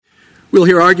We'll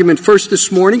hear argument first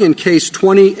this morning in Case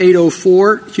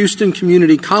 2804, Houston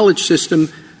Community College System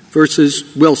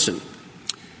versus Wilson.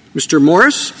 Mr.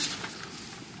 Morris.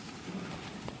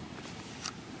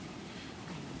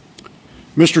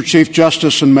 Mr. Chief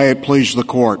Justice, and may it please the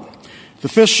Court, the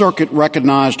Fifth Circuit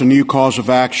recognized a new cause of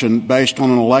action based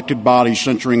on an elected body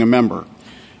censuring a member.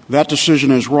 That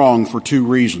decision is wrong for two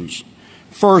reasons.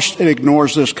 First, it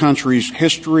ignores this country's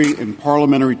history and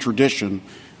parliamentary tradition,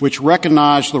 which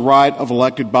recognize the right of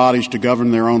elected bodies to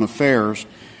govern their own affairs,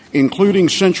 including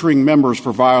censuring members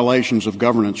for violations of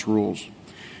governance rules.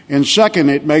 And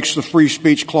second, it makes the Free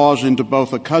Speech Clause into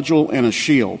both a cudgel and a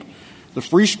shield. The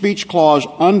Free Speech Clause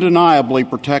undeniably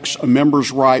protects a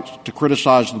member's right to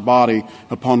criticize the body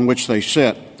upon which they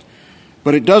sit,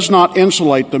 but it does not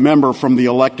insulate the member from the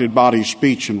elected body's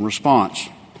speech in response.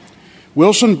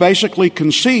 Wilson basically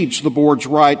concedes the board's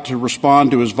right to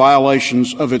respond to his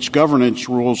violations of its governance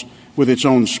rules with its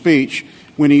own speech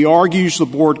when he argues the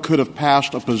board could have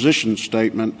passed a position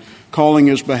statement calling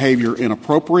his behavior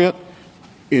inappropriate,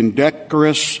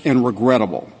 indecorous, and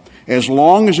regrettable, as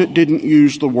long as it didn't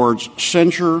use the words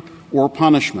censure or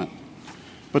punishment.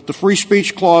 But the Free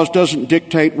Speech Clause doesn't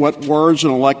dictate what words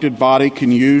an elected body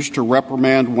can use to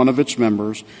reprimand one of its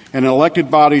members, and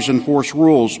elected bodies enforce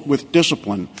rules with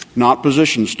discipline, not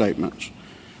position statements.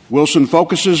 Wilson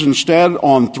focuses instead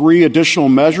on three additional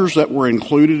measures that were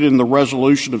included in the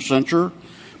resolution of censure,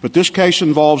 but this case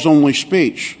involves only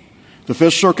speech. The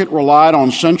Fifth Circuit relied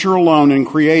on censure alone in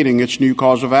creating its new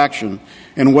cause of action,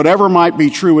 and whatever might be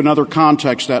true in other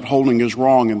contexts, that holding is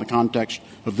wrong in the context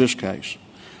of this case.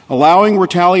 Allowing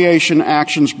retaliation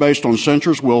actions based on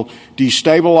censures will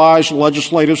destabilize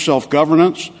legislative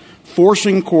self-governance,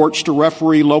 forcing courts to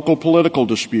referee local political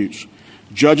disputes.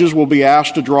 Judges will be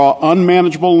asked to draw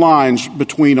unmanageable lines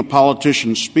between a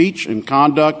politician's speech and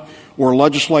conduct or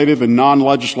legislative and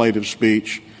non-legislative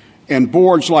speech, and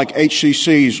boards like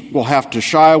HCCs will have to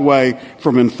shy away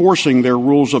from enforcing their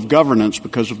rules of governance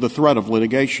because of the threat of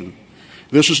litigation.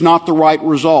 This is not the right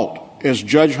result. As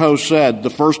Judge Ho said, the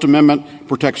First Amendment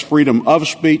protects freedom of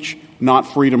speech, not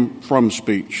freedom from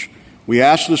speech. We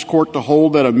ask this Court to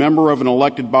hold that a member of an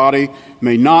elected body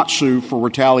may not sue for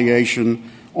retaliation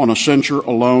on a censure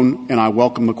alone, and I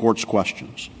welcome the Court's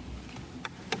questions.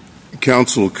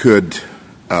 Counsel, could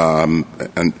a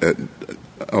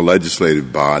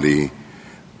legislative body,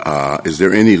 is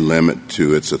there any limit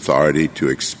to its authority to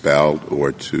expel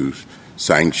or to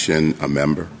sanction a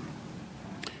member?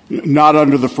 Not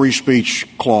under the Free Speech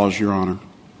Clause, Your Honor.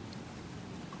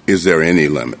 Is there any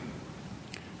limit?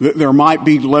 There might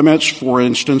be limits, for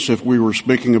instance, if we were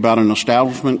speaking about an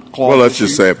establishment clause. Well, let's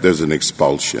just say if there's an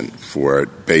expulsion for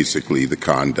basically the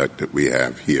conduct that we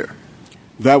have here.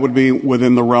 That would be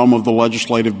within the realm of the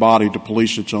legislative body to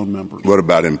police its own members. What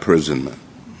about imprisonment?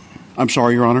 I'm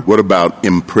sorry, Your Honor? What about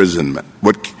imprisonment?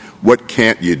 What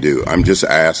can't you do? I'm just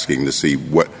asking to see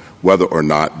whether or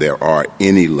not there are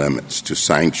any limits to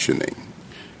sanctioning.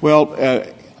 Well,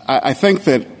 I think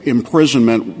that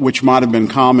imprisonment, which might have been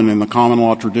common in the common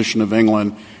law tradition of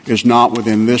England, is not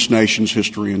within this nation's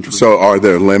history and tradition. So are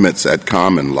there limits at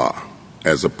common law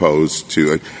as opposed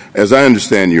to, as I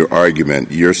understand your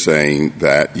argument, you're saying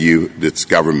that it's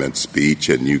government speech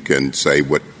and you can say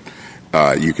what,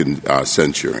 you can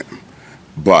censure him.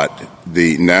 But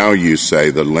now you say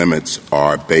the limits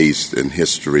are based in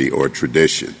history or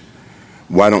tradition.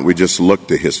 Why don't we just look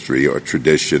to history or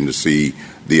tradition to see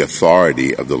the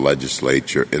authority of the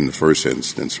legislature in the first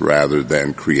instance rather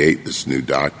than create this new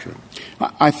doctrine?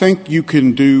 I think you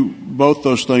can do both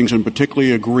those things and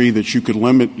particularly agree that you could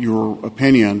limit your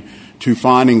opinion to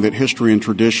finding that history and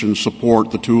tradition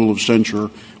support the tool of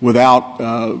censure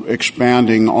without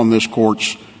expanding on this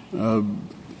Court's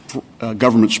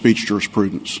government speech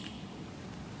jurisprudence.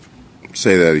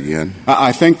 Say that again.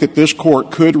 I think that this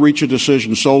Court could reach a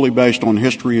decision solely based on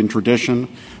history and tradition,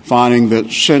 finding that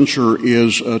censure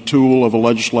is a tool of a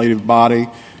legislative body,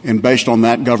 and based on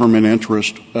that government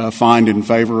interest, find in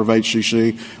favor of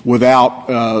HCC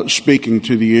without speaking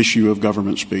to the issue of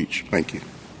government speech. Thank you.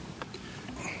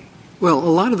 Well,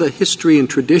 a lot of the history and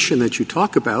tradition that you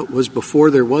talk about was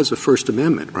before there was a First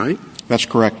Amendment, right? That's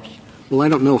correct. Well, I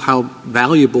don't know how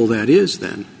valuable that is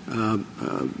then,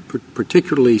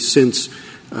 particularly since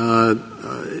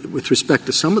with respect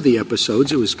to some of the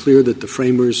episodes, it was clear that the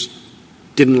framers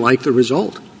didn't like the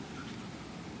result.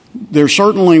 There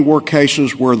certainly were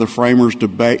cases where the framers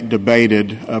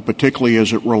debated, particularly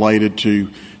as it related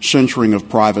to censuring of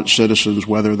private citizens,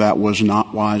 whether that was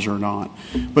not wise or not.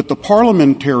 But the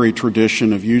parliamentary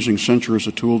tradition of using censure as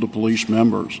a tool to police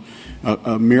members,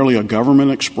 merely a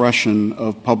government expression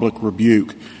of public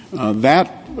rebuke,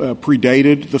 that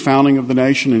predated the founding of the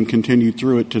nation and continued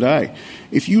through it today.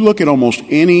 If you look at almost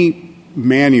any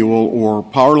manual or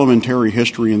parliamentary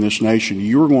history in this nation,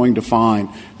 you're going to find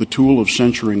the tool of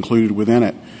censure included within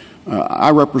it. I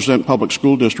represent public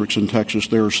school districts in Texas.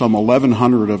 There are some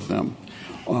 1,100 of them.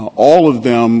 All of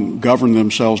them govern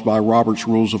themselves by Robert's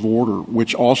Rules of Order,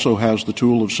 which also has the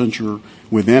tool of censure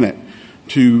within it.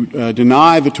 To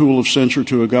deny the tool of censure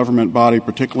to a government body,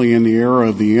 particularly in the era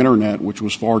of the Internet, which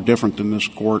was far different than this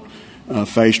Court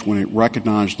faced when it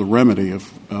recognized the remedy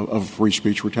of free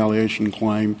speech retaliation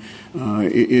claim,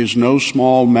 is no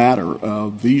small matter.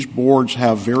 These boards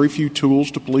have very few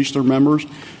tools to police their members,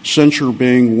 censure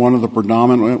being one of the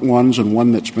predominant ones and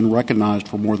one that's been recognized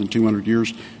for more than 200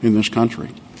 years in this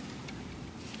country.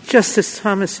 Justice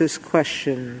Thomas's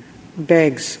question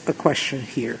begs a question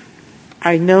here.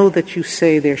 I know that you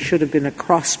say there should have been a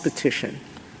cross petition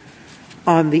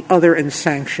on the other and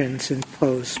sanctions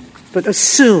imposed, but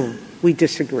assume we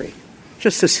disagree,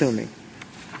 just assuming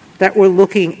that we're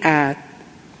looking at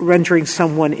rendering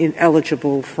someone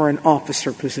ineligible for an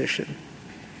officer position,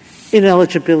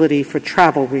 ineligibility for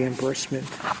travel reimbursement,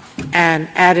 and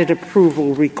added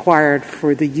approval required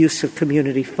for the use of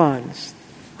community funds.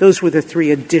 Those were the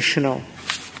three additional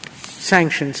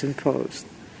sanctions imposed.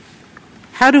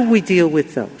 How do we deal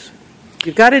with those?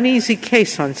 You've got an easy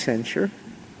case on censure,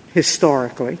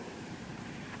 historically.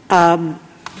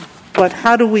 But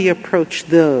how do we approach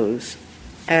those?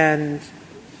 And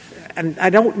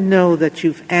I don't know that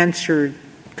you've answered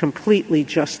completely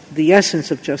just the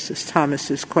essence of Justice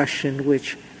Thomas's question,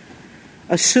 which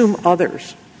assume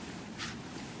others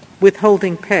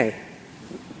withholding pay,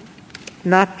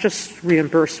 not just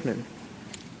reimbursement,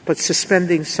 but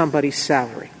suspending somebody's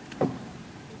salary,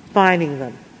 fining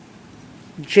them,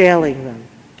 jailing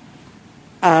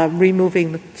them,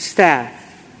 removing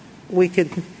staff. We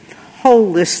could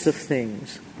whole list of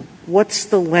things. What's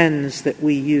the lens that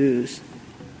we use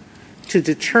to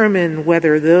determine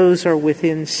whether those are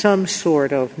within some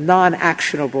sort of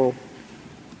non-actionable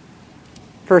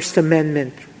First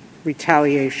Amendment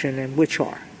retaliation and which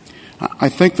are? I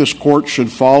think this Court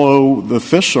should follow the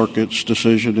Fifth Circuit's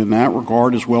decision in that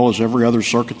regard, as well as every other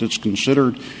circuit that's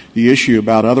considered the issue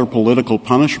about other political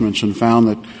punishments and found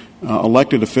that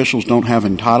elected officials don't have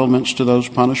entitlements to those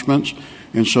punishments,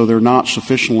 and so they're not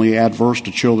sufficiently adverse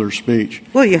to chill their speech.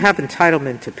 Well, you have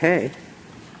entitlement to pay.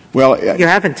 Well, you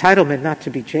have entitlement not to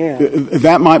be jailed.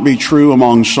 That might be true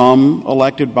among some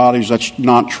elected bodies. That's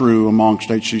not true amongst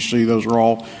HCC. Those are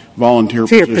all volunteer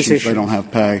positions. They don't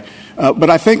have pay. But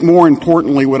I think more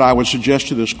importantly, what I would suggest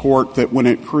to this Court, that when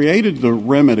it created the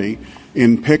remedy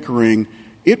in Pickering,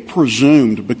 it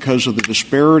presumed, because of the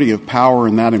disparity of power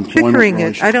in that employment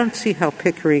relationship. I don't see how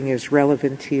Pickering is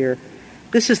relevant here.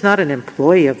 This is not an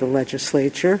employee of the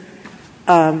legislature,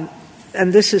 and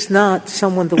this is not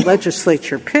someone the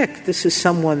legislature picked. This is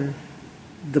someone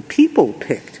the people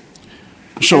picked.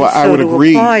 So I would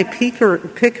agree. To apply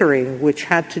Pickering, which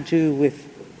had to do with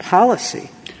policy.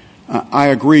 I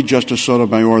agree, Justice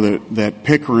Sotomayor, that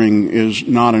Pickering is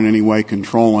not in any way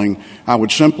controlling. I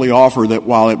would simply offer that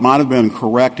while it might have been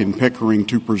correct in Pickering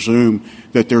to presume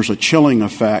that there's a chilling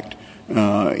effect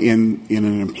in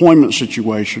an employment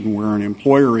situation where an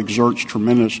employer exerts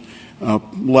tremendous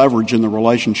leverage in the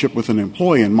relationship with an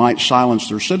employee and might silence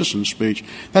their citizen speech,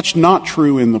 that's not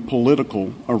true in the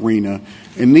political arena.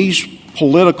 And these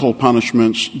political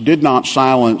punishments did not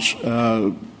silence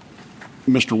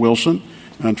Mr. Wilson.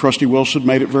 And Trustee Wilson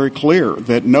made it very clear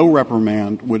that no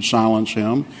reprimand would silence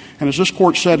him. And as this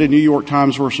Court said in New York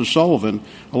Times versus Sullivan,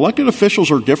 elected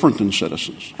officials are different than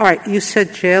citizens. All right. You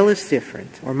said jail is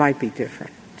different or might be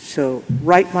different. So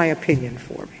write my opinion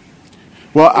for me.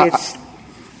 Well,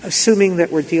 assuming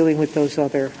that we're dealing with those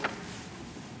other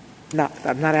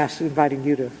I'm not inviting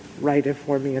you to write it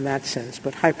for me in that sense,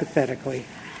 but hypothetically,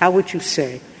 how would you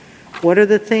say, what are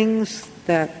the things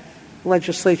that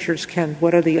legislatures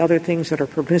what are the other things that are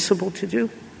permissible to do?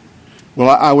 Well,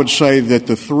 I would say that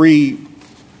the three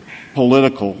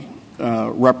political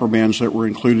reprimands that were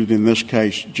included in this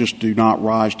case just do not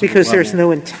rise to because the level. There's no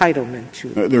entitlement to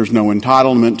them. There's no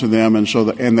entitlement to them,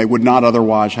 and they would not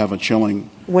otherwise have a chilling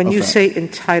When effect. You say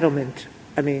entitlement,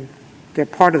 I mean, they're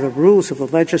part of the rules of the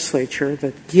legislature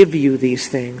that give you these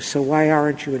things, so why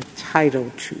aren't you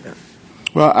entitled to them?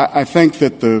 Well, I think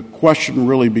that the question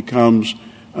really becomes,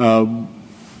 are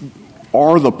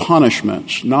the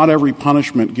punishments, not every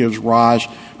punishment gives rise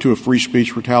to a free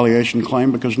speech retaliation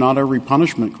claim because not every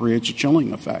punishment creates a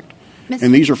chilling effect.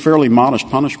 And these are fairly modest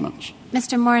punishments.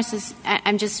 Mr. Morris,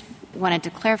 I just wanted to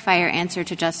clarify your answer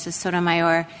to Justice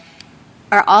Sotomayor.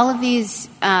 Are all of these,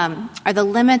 are the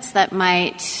limits that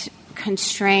might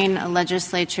constrain a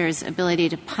legislature's ability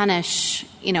to punish,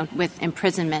 with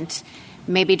imprisonment,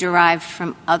 maybe derived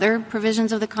from other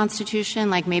provisions of the Constitution?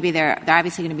 Like maybe there are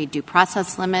obviously going to be due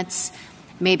process limits.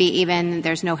 Maybe even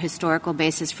there's no historical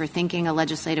basis for thinking a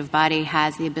legislative body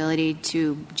has the ability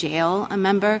to jail a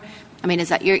member. I mean, is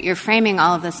that you're framing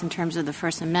all of this in terms of the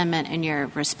First Amendment in your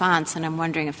response, and I'm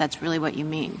wondering if that's really what you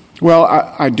mean. Well,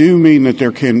 I do mean that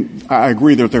I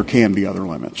agree that there can be other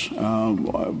limits,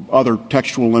 other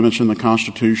textual limits in the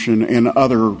Constitution and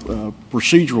other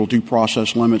procedural due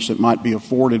process limits that might be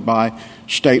afforded by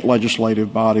state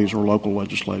legislative bodies or local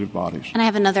legislative bodies. And I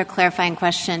have another clarifying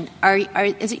question.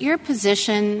 Is it your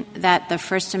position that the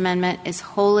First Amendment is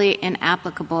wholly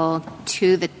inapplicable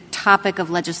to the topic of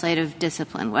legislative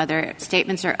discipline, whether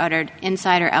statements are uttered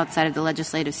inside or outside of the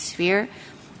legislative sphere?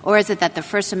 Or is it that the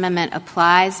First Amendment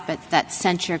applies, but that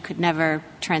censure could never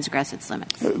transgress its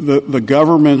limits? The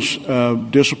government's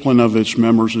discipline of its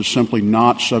members is simply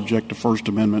not subject to First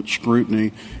Amendment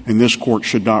scrutiny, and this Court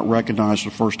should not recognize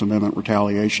the First Amendment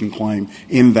retaliation claim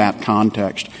in that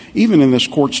context. Even in this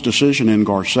Court's decision in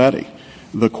Garcetti,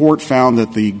 the Court found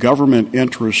that the government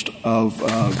interest of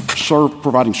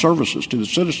providing services to the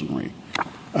citizenry,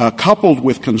 coupled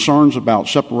with concerns about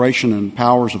separation and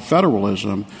powers of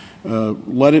federalism,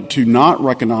 led it to not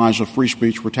recognize a free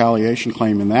speech retaliation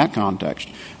claim in that context.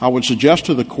 I would suggest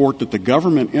to the Court that the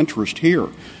government interest here,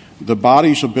 the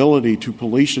body's ability to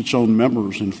police its own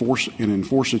members and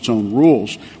enforce its own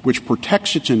rules, which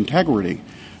protects its integrity,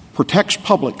 protects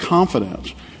public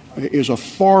confidence, is a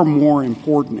far more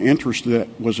important interest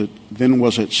than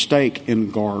was at stake in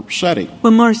Garcetti.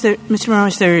 Well, Mr.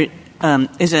 Morris, there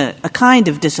is a kind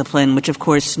of discipline which, of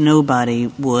course, nobody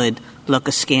would look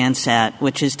askance at,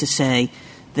 which is to say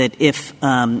that if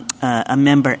a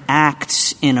member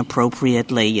acts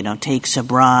inappropriately, takes a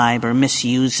bribe or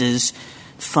misuses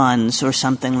funds or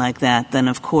something like that, then,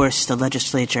 of course, the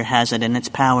legislature has it in its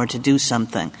power to do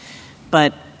something.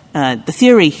 But the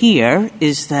theory here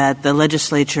is that the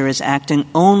legislature is acting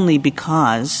only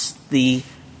because the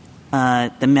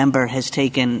member has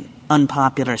taken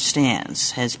unpopular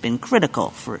stands, has been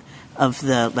critical of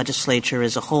the legislature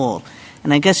as a whole.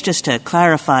 And I guess just to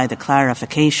clarify the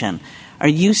clarification, are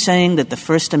you saying that the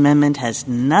First Amendment has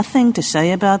nothing to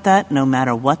say about that, no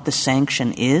matter what the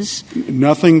sanction is?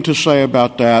 Nothing to say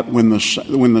about that when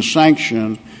the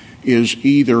sanction is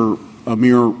either a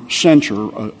mere censure,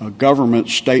 a government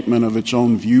statement of its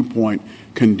own viewpoint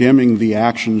condemning the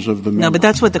actions of the member. No, but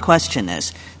that's what the question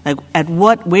is. Like,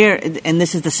 and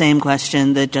this is the same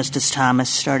question that Justice Thomas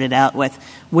started out with,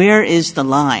 where is the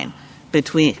line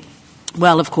between,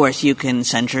 well, of course, you can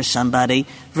censure somebody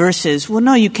versus, well,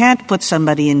 no, you can't put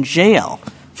somebody in jail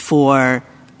for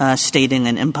stating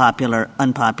an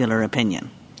unpopular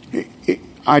opinion?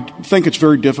 I think it's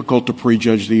very difficult to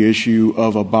prejudge the issue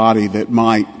of a body that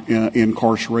might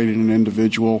incarcerate an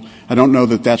individual. I don't know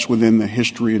that that's within the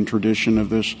history and tradition of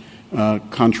this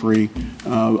country.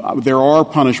 There are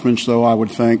punishments, though, I would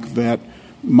think, that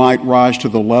might rise to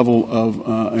the level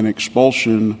of an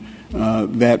expulsion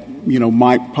that,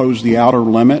 might pose the outer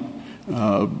limit.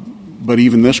 But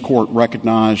even this Court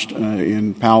recognized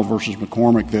in Powell versus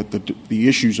McCormick that the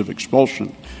issues of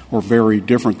expulsion were very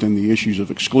different than the issues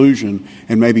of exclusion,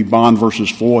 and maybe Bond versus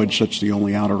Floyd sets the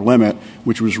only outer limit,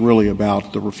 which was really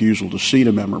about the refusal to seat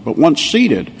a member. But once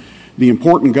seated, the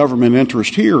important government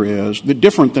interest here is,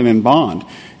 different than in Bond,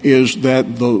 is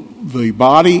that the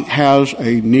body has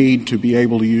a need to be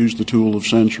able to use the tool of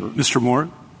censure. Mr. Moore,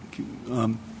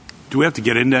 do we have to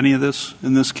get into any of this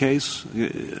in this case?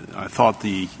 I thought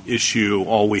the issue,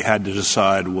 all we had to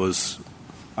decide was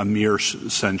a mere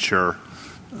censure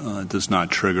does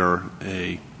not trigger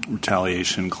a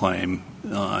retaliation claim,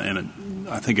 and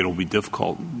I think it'll be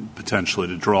difficult potentially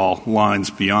to draw lines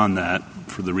beyond that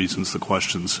for the reasons the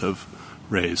questions have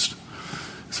raised.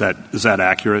 Is that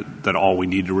accurate, that all we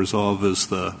need to resolve is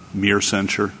the mere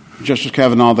censure? Justice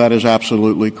Kavanaugh, that is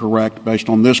absolutely correct based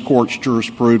on this Court's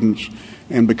jurisprudence.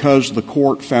 And because the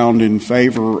Court found in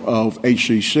favor of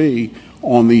HCC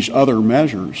on these other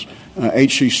measures,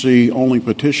 HCC only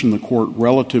petitioned the Court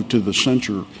relative to the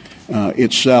censure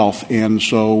itself. And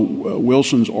so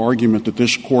Wilson's argument that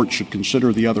this Court should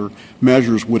consider the other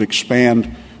measures would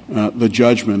expand the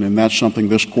judgment, and that's something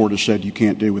this Court has said you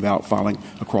can't do without filing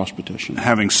a cross petition.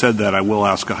 Having said that, I will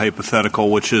ask a hypothetical,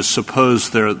 which is suppose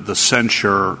the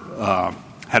censure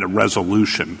had a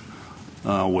resolution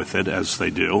with it, as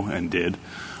they do and did,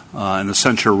 and the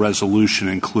censure resolution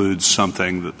includes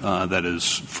something that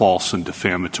is false and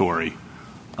defamatory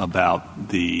about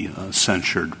the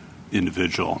censured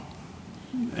individual.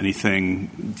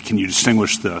 anything? Can you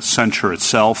distinguish the censure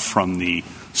itself from the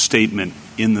statement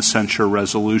in the censure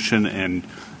resolution, and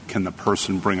can the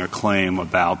person bring a claim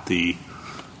about the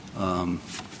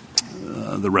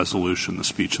resolution, the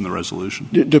speech in the resolution?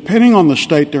 Depending on the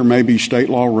state, there may be state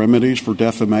law remedies for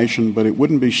defamation, but it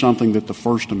wouldn't be something that the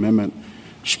First Amendment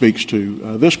speaks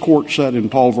to. This court said in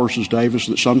Paul versus Davis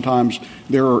that sometimes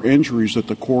there are injuries that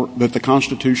the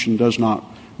Constitution does not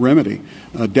remedy,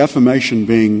 defamation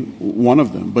being one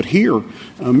of them. But here,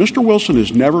 Mr. Wilson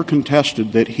has never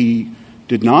contested that he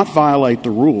did not violate the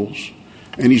rules,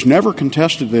 and he's never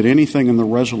contested that anything in the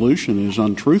resolution is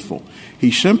untruthful.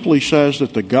 He simply says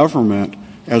that the government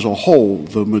as a whole,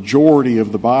 the majority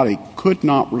of the body, could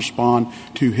not respond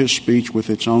to his speech with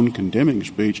its own condemning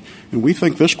speech. And we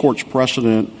think this court's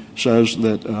precedent says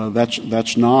that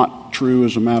that's not true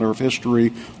as a matter of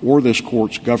history or this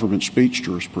court's government speech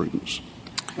jurisprudence.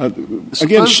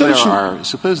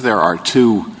 Suppose there are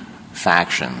two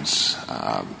factions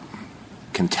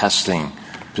contesting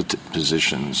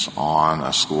positions on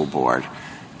a school board,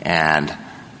 and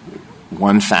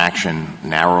one faction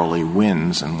narrowly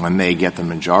wins, and when they get the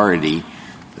majority,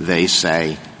 they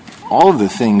say all of the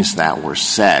things that were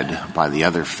said by the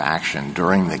other faction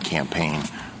during the campaign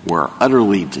were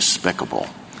utterly despicable,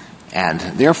 and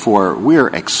therefore we are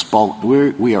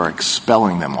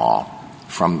expelling them all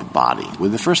from the body.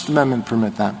 Would the First Amendment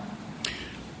permit that?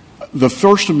 The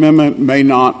First Amendment may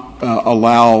not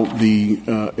allow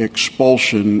the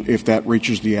expulsion if that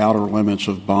reaches the outer limits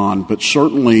of bond, but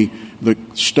certainly the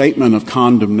statement of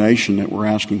condemnation that we're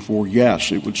asking for,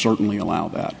 yes, it would certainly allow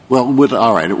that. Well, it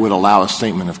would allow a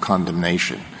statement of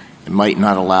condemnation. It might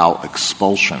not allow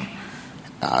expulsion.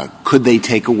 Could they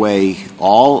take away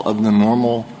all of the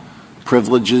normal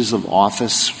privileges of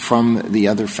office from the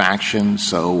other faction?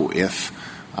 So if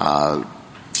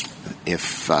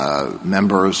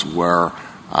members were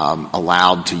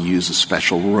allowed to use a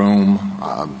special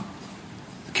room,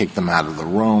 kick them out of the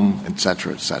room, et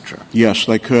cetera, et cetera? Yes,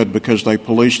 they could, because they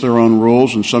police their own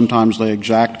rules, and sometimes they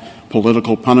exact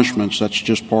political punishments. That's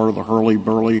just part of the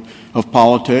hurly-burly of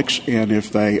politics, and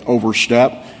if they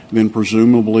overstep, then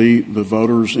presumably the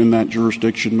voters in that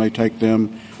jurisdiction may take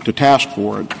them to task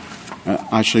for it.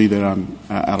 I see that I'm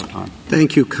out of time.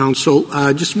 Thank you, counsel.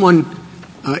 Just one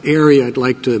area I'd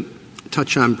like to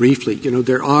touch on briefly.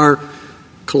 There are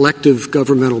collective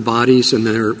governmental bodies and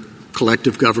there are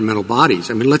collective governmental bodies.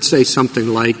 I mean, let's say something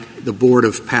like the Board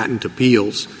of Patent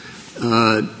Appeals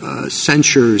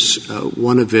censures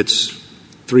one of its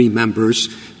 3 members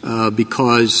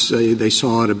because they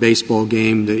saw at a baseball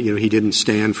game that, he didn't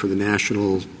stand for the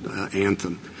national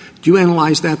anthem. Do you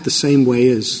analyze that the same way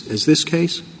as this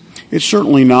case? It's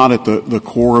certainly not at the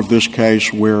core of this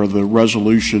case where the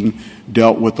resolution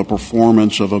dealt with the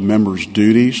performance of a member's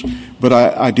duties, but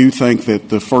I do think that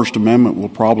the First Amendment will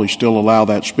probably still allow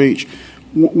that speech.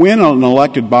 When an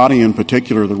elected body, in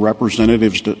particular the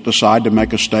representatives, decide to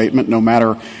make a statement, no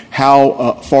matter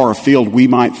how far afield we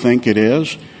might think it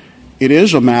is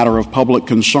a matter of public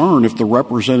concern if the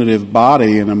representative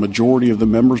body and a majority of the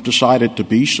members decide it to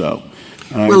be so.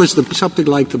 Well, is something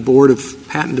like the Board of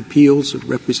Patent Appeals a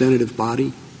representative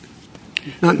body?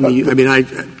 Not me. I mean,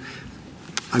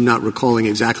 I'm not recalling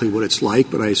exactly what it's like,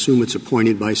 but I assume it's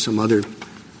appointed by some other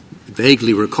 —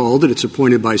 vaguely recall that it's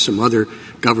appointed by some other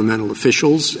governmental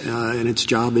officials, and its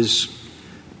job is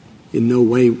in no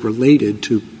way related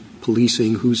to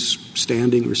policing who's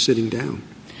standing or sitting down.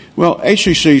 Well,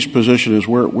 HCC's position is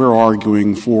we're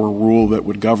arguing for a rule that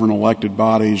would govern elected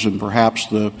bodies, and perhaps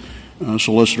the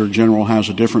Solicitor General has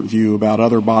a different view about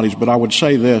other bodies. But I would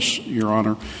say this, Your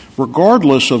Honor,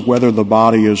 regardless of whether the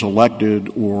body is elected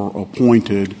or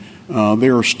appointed,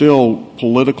 there are still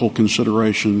political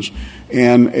considerations.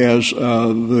 And as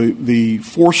the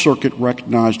Fourth Circuit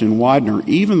recognized in Widener,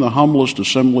 even the humblest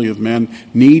assembly of men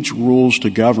needs rules to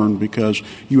govern because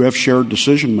you have shared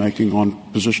decision-making on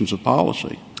positions of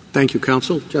policy. Thank you,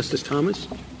 counsel. Justice Thomas?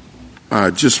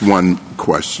 Just one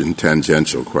question,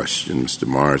 tangential question, Mr.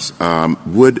 Morris.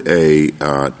 Would a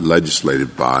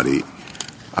legislative body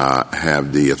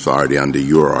have the authority, under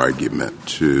your argument,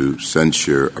 to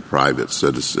censure a private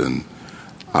citizen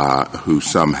who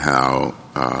somehow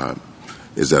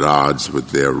is at odds with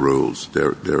their rules,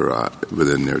 they're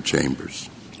within their chambers?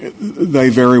 They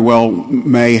very well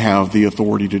may have the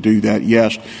authority to do that,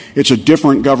 yes. It's a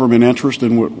different government interest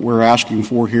than what we're asking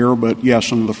for here, but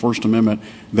yes, under the First Amendment,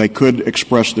 they could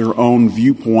express their own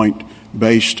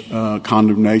viewpoint-based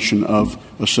condemnation of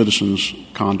a citizen's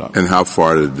conduct. And how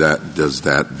far does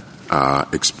that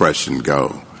expression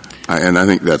go? And I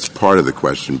think that's part of the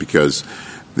question, because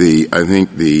I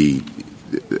think the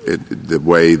the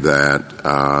way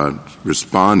that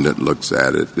respondent looks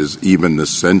at it is even the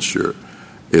censure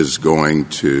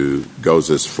goes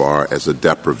as far as a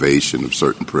deprivation of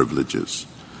certain privileges.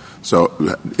 So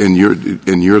in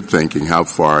your thinking, how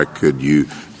far could you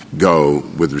go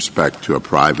with respect to a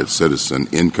private citizen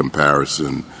in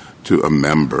comparison to a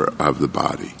member of the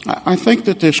body? I think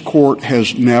that this court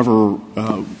has never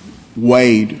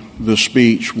weighed the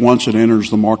speech once it enters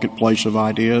the marketplace of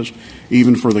ideas,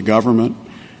 even for the government.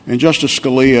 And Justice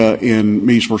Scalia in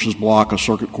Mies v. Block, a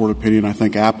circuit court opinion, I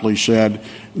think aptly said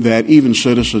that even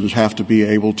citizens have to be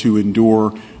able to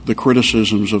endure the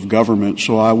criticisms of government.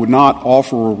 So I would not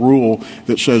offer a rule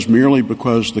that says merely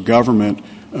because the government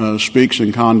speaks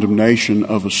in condemnation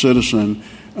of a citizen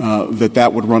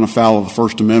that would run afoul of the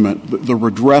First Amendment. The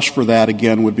redress for that,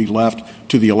 again, would be left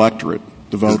to the electorate,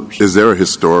 the voters. Is there a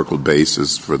historical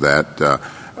basis for that?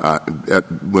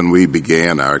 When we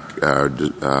began our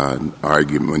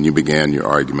argument, when you began your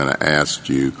argument, I asked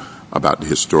you about the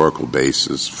historical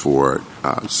basis for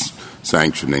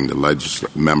sanctioning the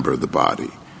member of the body.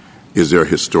 Is there a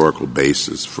historical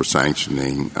basis for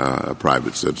sanctioning a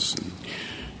private citizen?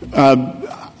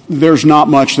 There's not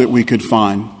much that we could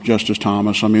find, Justice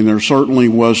Thomas. I mean, there certainly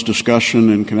was discussion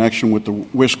in connection with the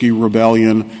Whiskey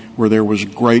Rebellion where there was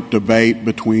great debate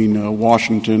between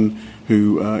Washington,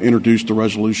 who introduced the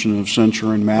resolution of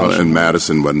censure, and Madison. Well, and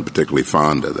Madison wasn't particularly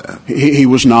fond of that. He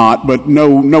was not, but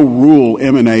no rule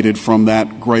emanated from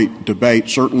that great debate.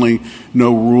 Certainly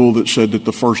no rule that said that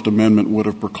the First Amendment would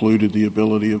have precluded the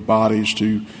ability of bodies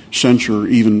to censure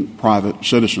even private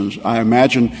citizens. I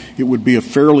imagine it would be a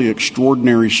fairly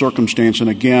extraordinary circumstance, and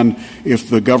again, if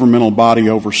the governmental body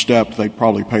overstepped, they'd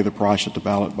probably pay the price at the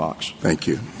ballot box. Thank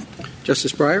you.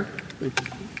 Justice Breyer?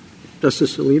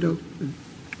 Justice Alito?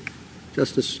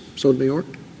 Justice Sotomayor?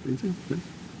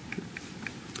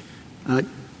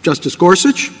 Justice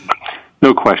Gorsuch?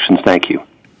 No questions. Thank you.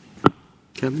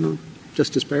 Kavanaugh?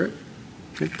 Justice Barrett?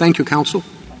 Okay. Thank you, counsel.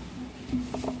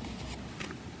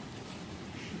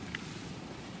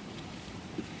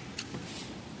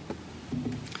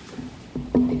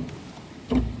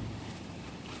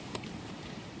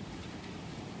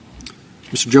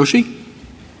 Mr. Joshi?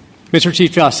 Mr.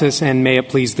 Chief Justice, and may it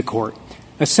please the Court.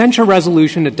 A censure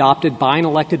resolution adopted by an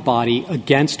elected body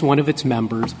against one of its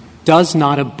members does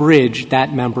not abridge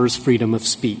that member's freedom of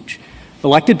speech.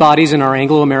 Elected bodies in our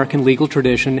Anglo-American legal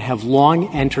tradition have long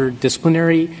entered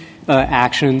disciplinary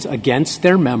actions against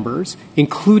their members,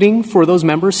 including for those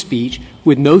members' speech,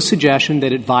 with no suggestion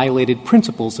that it violated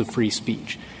principles of free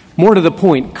speech. More to the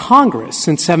point, Congress,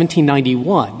 since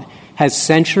 1791, has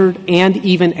censured and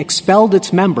even expelled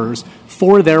its members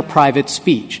for their private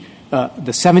speech. The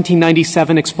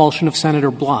 1797 expulsion of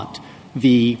Senator Blunt,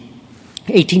 the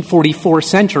 1844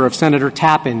 censure of Senator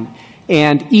Tappan,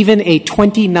 and even a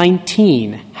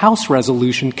 2019 House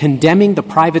resolution condemning the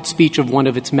private speech of one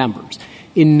of its members.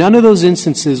 In none of those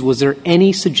instances was there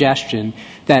any suggestion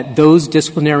that those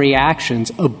disciplinary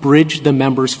actions abridged the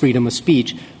member's freedom of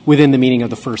speech within the meaning of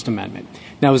the First Amendment.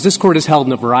 Now, as this Court has held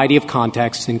in a variety of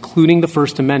contexts, including the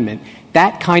First Amendment,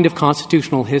 that kind of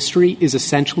constitutional history is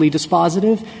essentially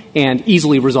dispositive and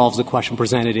easily resolves the question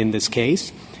presented in this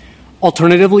case.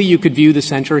 Alternatively, you could view the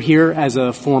censure here as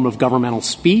a form of governmental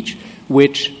speech,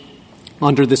 which,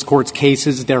 under this Court's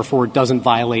cases, therefore doesn't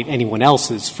violate anyone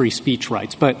else's free speech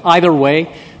rights. But either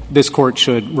way, this Court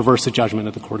should reverse the judgment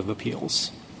of the Court of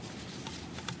Appeals.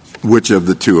 Which of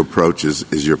the two approaches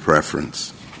is your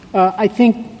preference? I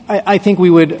think we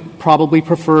would probably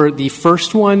prefer the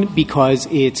first one because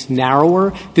it's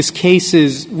narrower. This case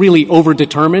is really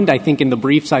overdetermined. I think in the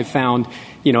briefs I've found,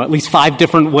 at least 5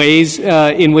 different ways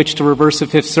in which to reverse the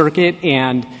Fifth Circuit.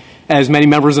 And as many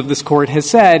members of this Court has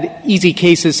said, easy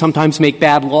cases sometimes make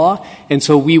bad law. And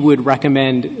so we would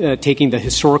recommend taking the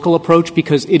historical approach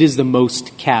because it is the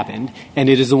most cabined and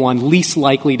it is the one least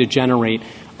likely to generate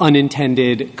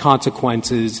unintended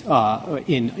consequences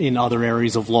in other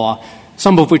areas of law,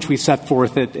 some of which we set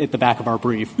forth at the back of our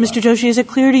brief. Mr. Joshi, is it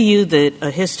clear to you that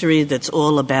a history that's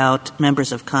all about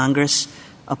members of Congress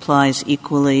applies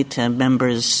equally to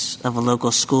members of a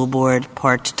local school board,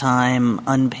 part-time,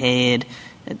 unpaid?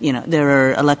 There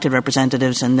are elected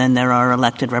representatives and then there are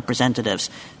elected representatives.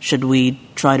 Should we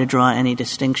try to draw any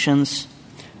distinctions?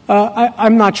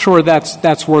 I'm not sure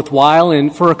that's worthwhile,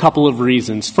 and for a couple of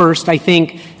reasons. First, I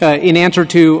think in answer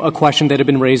to a question that had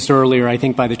been raised earlier, I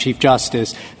think by the Chief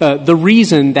Justice, the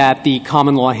reason that the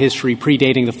common law history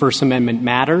predating the First Amendment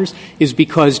matters is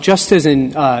because just as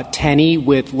in Tenney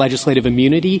with legislative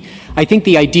immunity, I think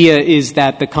the idea is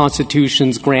that the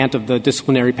Constitution's grant of the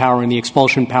disciplinary power and the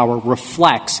expulsion power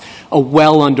reflects a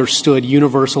well-understood,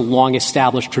 universal,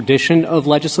 long-established tradition of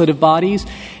legislative bodies.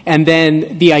 And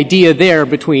then the idea there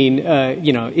between,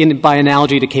 by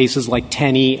analogy to cases like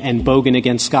Tenney and Bogan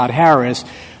against Scott Harris,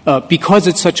 because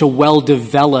it's such a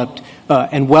well-developed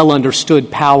and well-understood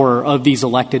power of these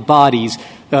elected bodies,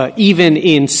 even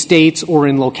in states or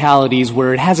in localities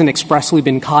where it hasn't expressly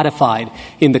been codified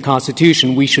in the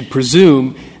Constitution, we should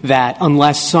presume that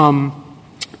unless some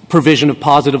provision of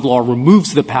positive law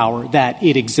removes the power, that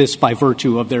it exists by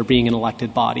virtue of there being an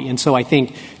elected body. And so I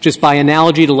think just by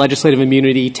analogy to legislative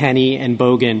immunity, Tenney and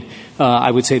Bogan,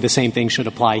 I would say the same thing should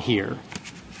apply here.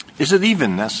 Is it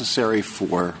even necessary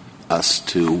for us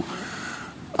to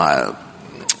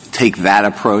take that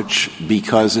approach?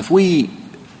 Because if we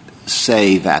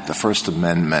say that the First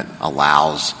Amendment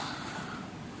allows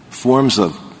forms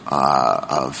of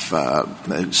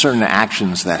certain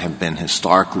actions that have been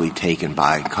historically taken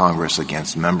by Congress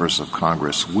against members of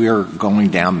Congress, we're going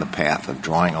down the path of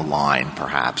drawing a line,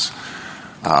 perhaps,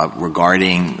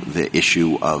 regarding the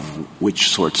issue of which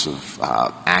sorts of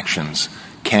actions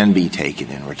can be taken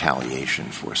in retaliation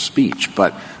for speech.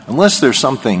 But unless there's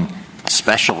something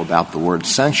special about the word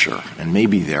censure, and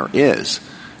maybe there is,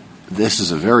 this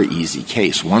is a very easy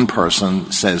case. One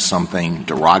person says something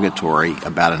derogatory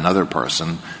about another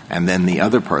person, and then the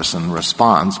other person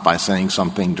responds by saying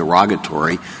something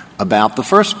derogatory about the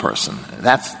first person.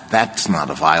 That's not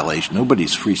a violation.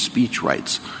 Nobody's free speech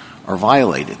rights are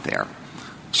violated there.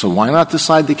 So why not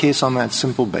decide the case on that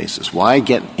simple basis? Why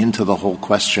get into the whole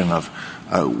question of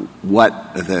what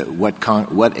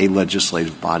a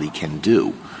legislative body can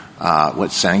do?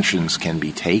 What sanctions can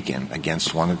be taken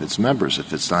against one of its members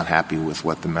if it's not happy with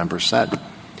what the member said?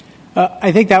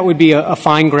 I think that would be a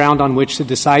fine ground on which to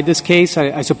decide this case.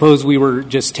 I suppose we were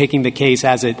just taking the case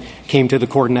as it came to the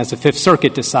court and as the Fifth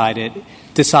Circuit decided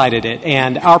it.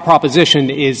 And our proposition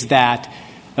is that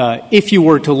if you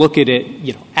were to look at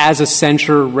it, as a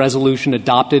censure resolution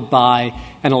adopted by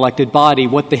an elected body,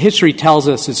 what the history tells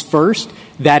us is first,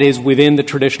 that is within the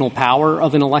traditional power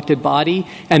of an elected body,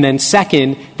 and then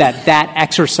second, that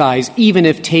exercise, even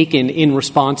if taken in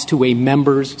response to a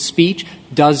member's speech,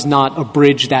 does not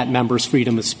abridge that member's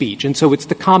freedom of speech. And so it's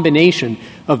the combination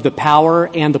of the power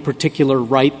and the particular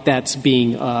right that's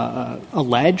being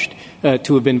alleged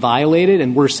to have been violated,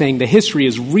 and we're saying the history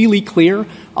is really clear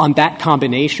on that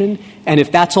combination, and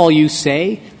if that's all you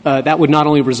say, that would not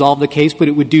only resolve the case, but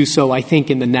it would do so, I think,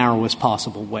 in the narrowest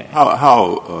possible way.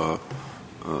 How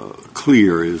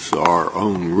clear is our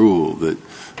own rule that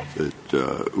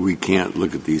we can't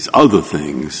look at these other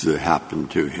things that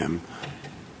happened to him?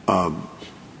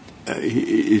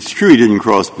 It's true he didn't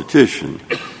cross petition,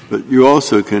 but you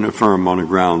also can affirm on a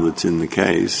ground that's in the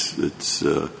case that's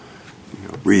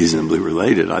reasonably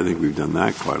related. I think we've done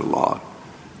that quite a lot.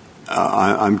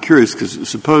 I'm curious, because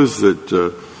suppose that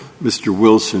Mr.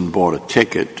 Wilson bought a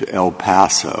ticket to El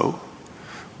Paso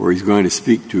where he's going to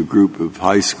speak to a group of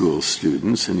high school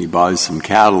students, and he buys some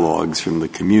catalogs from the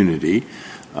community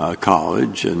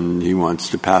college, and he wants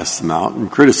to pass them out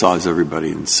and criticize everybody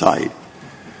in sight.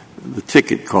 The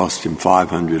ticket cost him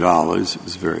 $500. It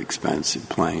was a very expensive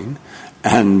plane.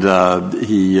 And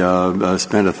he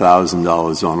spent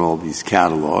 $1,000 on all these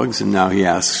catalogs, and now he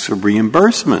asks for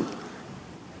reimbursement.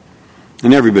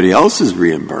 And everybody else is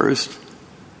reimbursed.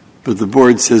 But the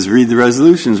board says, read the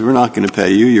resolutions, we're not going to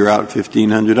pay you, you're out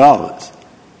 $1,500.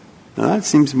 Now that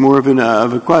seems more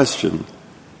of a question.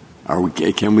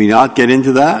 Can we not get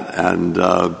into that? And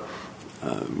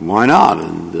why not?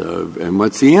 And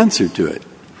what's the answer to it?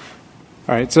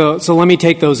 All right, so let me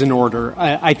take those in order.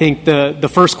 I think the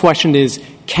first question is,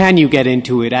 can you get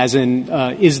into it, as in,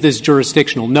 is this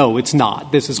jurisdictional? No, it's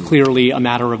not. This is clearly a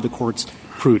matter of the court's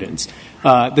prudence.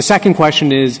 The second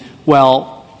question is,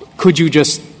 well,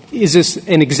 is this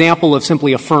an example of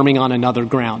simply affirming on another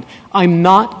ground? I'm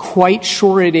not quite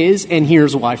sure it is, and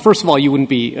here's why. First of all, you wouldn't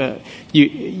be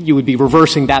you would be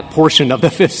reversing that portion of the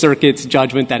Fifth Circuit's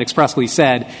judgment that expressly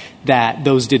said that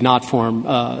those did not form,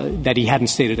 that he hadn't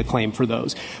stated a claim for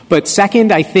those. But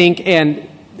second, I think, and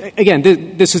again,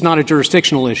 this is not a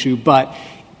jurisdictional issue, but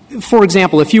for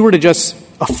example, if you were to just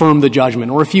affirmed the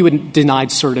judgment, or if you had denied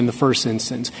cert in the first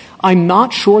instance. I'm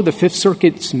not sure the Fifth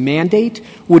Circuit's mandate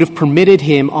would have permitted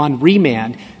him on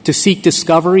remand to seek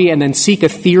discovery and then seek a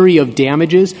theory of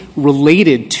damages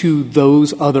related to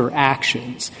those other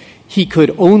actions. He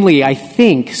could only, I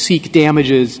think, seek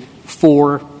damages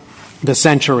for the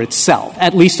censure itself,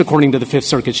 at least according to the Fifth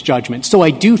Circuit's judgment. So I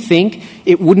do think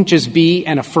it wouldn't just be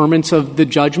an affirmance of the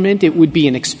judgment, it would be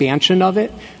an expansion of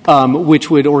it, which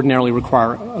would ordinarily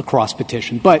require a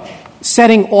cross-petition. But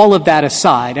setting all of that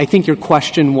aside, I think your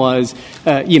question was,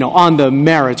 on the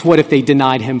merits, what if they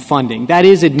denied him funding? That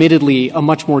is admittedly a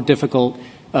much more difficult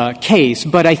case,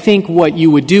 but I think what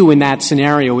you would do in that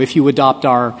scenario, if you adopt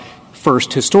our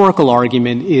first historical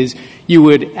argument, is you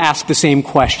would ask the same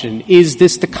question. Is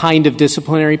this the kind of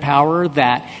disciplinary power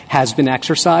that has been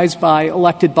exercised by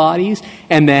elected bodies?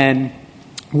 And then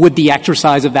would the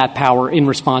exercise of that power in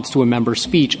response to a member's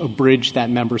speech abridge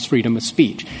that member's freedom of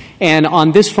speech? And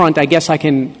on this front, I guess I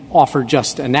can offer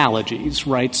just analogies,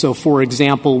 right? So, for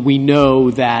example, we know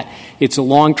that it's a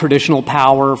long traditional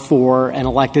power for an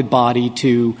elected body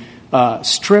to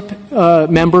strip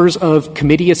members of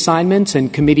committee assignments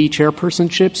and committee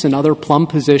chairpersonships and other plum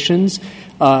positions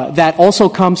that also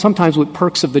come sometimes with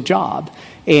perks of the job.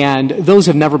 And those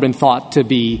have never been thought to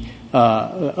be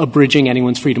abridging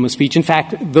anyone's freedom of speech. In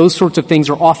fact, those sorts of things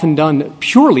are often done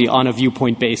purely on a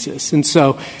viewpoint basis. And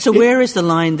so where is the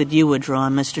line that you would draw,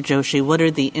 Mr. Joshi? What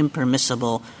are the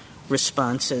impermissible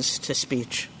responses to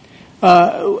speech?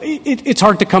 It's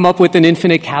hard to come up with an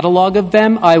infinite catalog of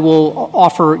them. I will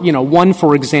offer, one,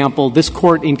 for example. This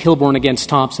court in Kilbourne against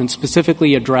Thompson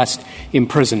specifically addressed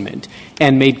imprisonment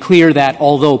and made clear that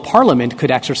although Parliament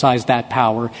could exercise that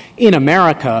power, in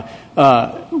America,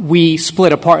 we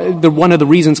split apart. One of the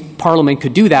reasons Parliament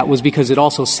could do that was because it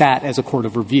also sat as a court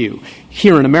of review.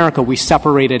 Here in America, we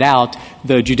separated out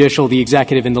the judicial, the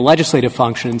executive, and the legislative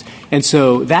functions, and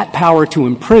so that power to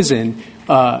imprison,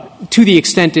 to the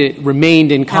extent it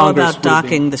remained in Congress. How about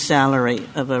docking the salary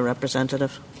of a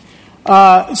representative?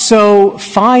 So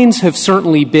fines have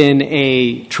certainly been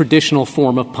a traditional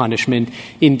form of punishment.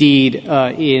 Indeed,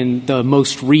 in the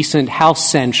most recent House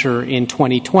censure in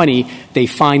 2020, they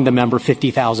fined the member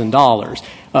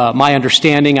 $50,000. My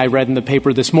understanding, I read in the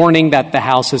paper this morning that the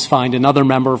House has fined another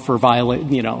member for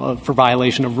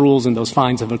violation of rules, and those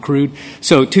fines have accrued.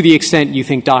 So to the extent you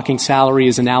think docking salary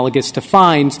is analogous to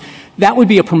fines, that would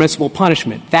be a permissible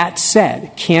punishment. That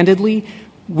said, candidly,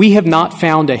 we have not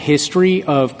found a history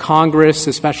of Congress,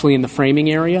 especially in the framing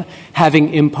area,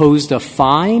 having imposed a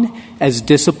fine as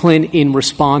discipline in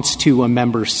response to a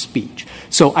member's speech.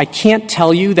 So I can't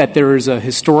tell you that there is a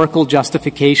historical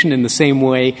justification in the same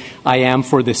way I am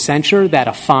for the censure that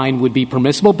a fine would be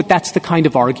permissible, but that's the kind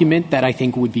of argument that I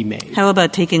think would be made. How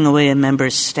about taking away a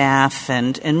member's staff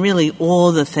and really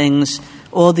all the things,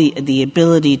 all the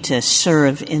ability to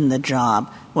serve in the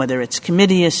job, whether it's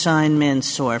committee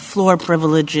assignments or floor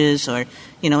privileges or,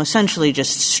 essentially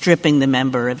just stripping the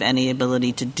member of any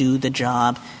ability to do the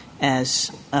job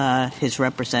as his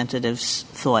representatives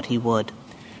thought he would?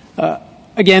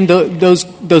 Again,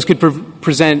 those could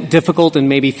present difficult and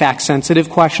maybe fact-sensitive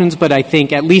questions, but I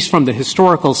think at least from the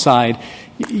historical side,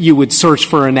 you would search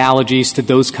for analogies to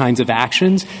those kinds of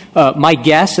actions. My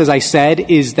guess, as I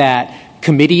said, is that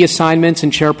committee assignments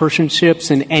and chairpersonships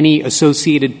and any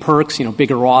associated perks,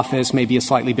 bigger office, maybe a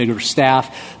slightly bigger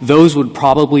staff, those would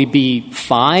probably be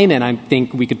fine, and I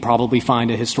think we could probably find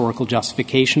a historical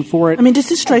justification for it. I mean, does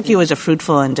this strike you as a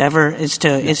fruitful endeavor, is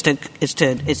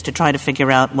to try to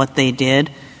figure out what they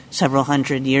did several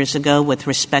hundred years ago with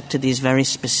respect to these very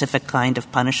specific kind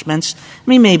of punishments? I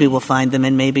mean, maybe we'll find them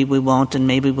and maybe we won't, and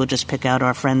maybe we'll just pick out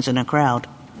our friends in a crowd.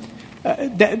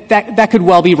 That could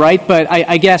well be right, but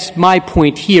I guess my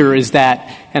point here is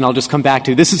that, and I'll just come back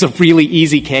to, this is a really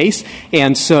easy case,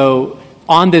 and so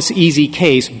on this easy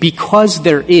case, because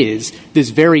there is this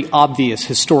very obvious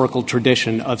historical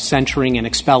tradition of censuring and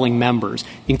expelling members,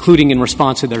 including in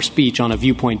response to their speech on a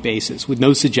viewpoint basis, with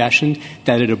no suggestion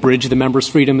that it abridged the member's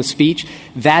freedom of speech,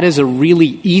 that is a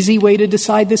really easy way to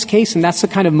decide this case, and that's the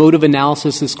kind of mode of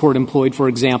analysis this Court employed, for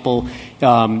example,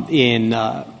 in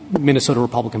Minnesota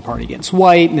Republican Party against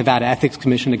White, Nevada Ethics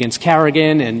Commission against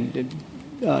Carrigan, and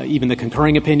even the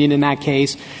concurring opinion in that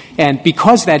case. And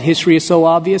because that history is so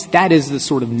obvious, that is the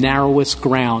sort of narrowest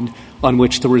ground on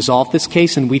which to resolve this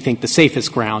case, and we think the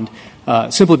safest ground,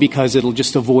 simply because it'll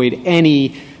just avoid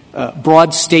any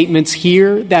broad statements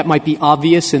here that might be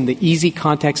obvious in the easy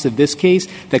context of this case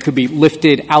that could be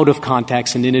lifted out of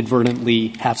context and inadvertently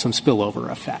have some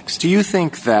spillover effects. Do you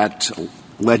think that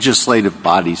legislative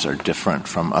bodies are different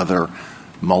from other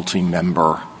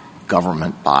multi-member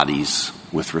government bodies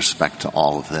with respect to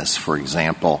all of this? For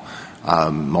example,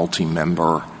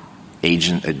 multi-member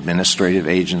administrative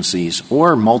agencies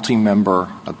or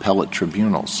multi-member appellate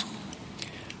tribunals?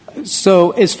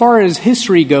 So as far as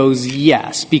history goes,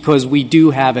 yes, because we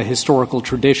do have a historical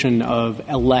tradition of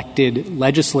elected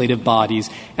legislative bodies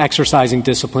exercising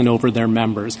discipline over their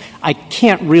members. I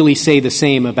can't really say the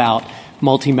same about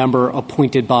multi-member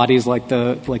appointed bodies like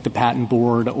the patent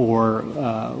board or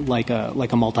like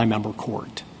a multi-member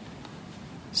court.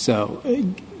 So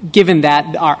given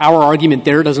that our argument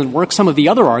there doesn't work, some of the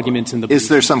other arguments in the Is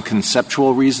there some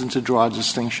conceptual reason to draw a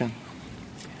distinction?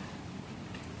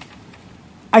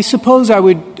 I suppose I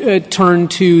would turn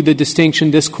to the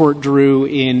distinction this Court drew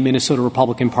in Minnesota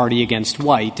Republican Party against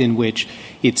White, in which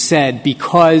it said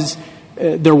because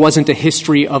there wasn't a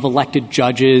history of elected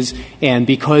judges and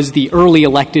because the early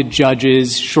elected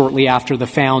judges shortly after the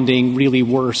founding really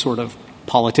were sort of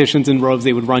politicians in robes,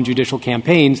 they would run judicial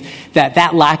campaigns,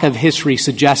 that lack of history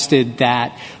suggested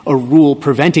that a rule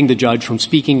preventing the judge from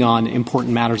speaking on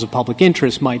important matters of public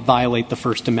interest might violate the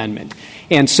First Amendment.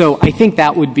 And so I think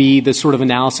that would be the sort of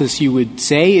analysis you would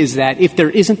say, is that if there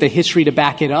isn't the history to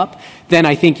back it up, then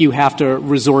I think you have to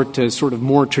resort to sort of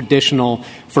more traditional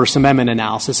First Amendment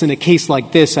analysis. In a case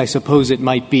like this, I suppose it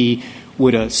might be,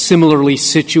 would a similarly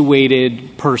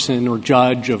situated person or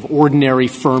judge of ordinary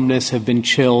firmness have been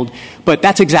chilled? But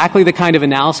that's exactly the kind of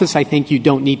analysis I think you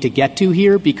don't need to get to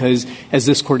here, because, as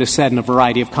this Court has said in a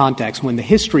variety of contexts, when the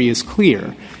history is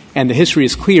clear, and the history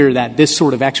is clear that this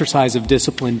sort of exercise of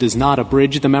discipline does not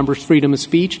abridge the member's freedom of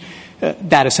speech,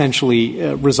 that essentially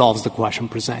resolves the question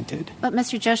presented. But,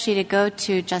 Mr. Joshi, to go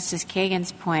to Justice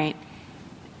Kagan's point,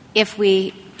 if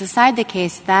we decide the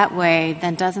case that way,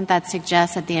 then doesn't that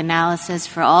suggest that the analysis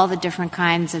for all the different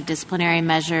kinds of disciplinary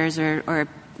measures or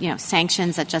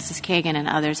sanctions that Justice Kagan and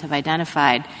others have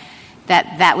identified,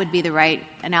 that would be the right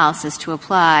analysis to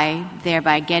apply,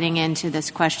 thereby getting into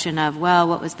this question of, well,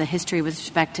 what was the history with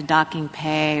respect to docking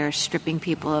pay or stripping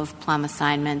people of plum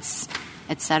assignments,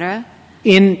 et cetera?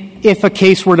 If a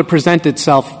case were to present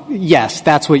itself, yes,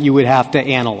 that's what you would have to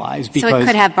analyze. Because so it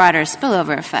could have broader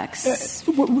spillover effects.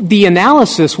 The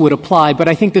analysis would apply, but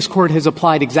I think this Court has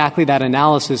applied exactly that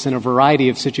analysis in a variety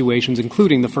of situations,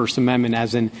 including the First Amendment,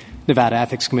 as in Nevada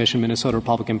Ethics Commission, Minnesota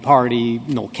Republican Party,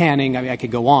 Noel Canning. I could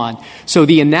go on. So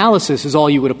the analysis is all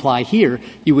you would apply here.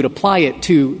 You would apply it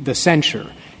to the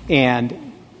censure, and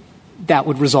that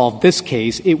would resolve this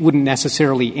case. It wouldn't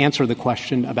necessarily answer the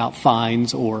question about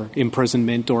fines or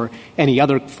imprisonment or any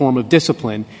other form of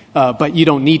discipline, but you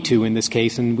don't need to in this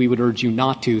case, and we would urge you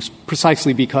not to,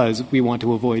 precisely because we want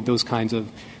to avoid those kinds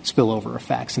of spillover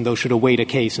effects, and those should await a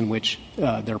case in which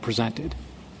they're presented.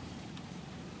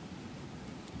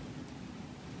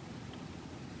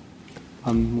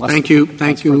 Thank you.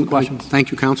 Thank you.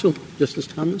 Thank you, counsel. Justice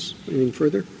Thomas, anything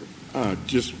further?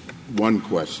 Just one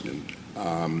question.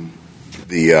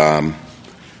 The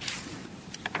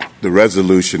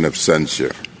resolution of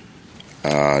censure,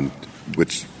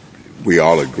 which we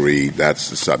all agree that's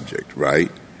the subject,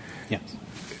 right? Yes.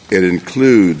 It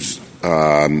includes,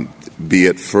 be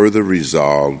it further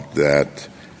resolved that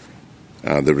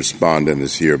the respondent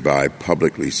is hereby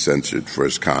publicly censured for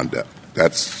his conduct.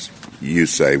 That's, you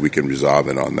say we can resolve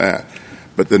it on that.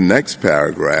 But the next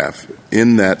paragraph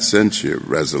in that censure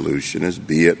resolution is,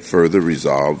 be it further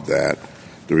resolved that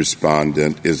the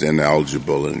respondent is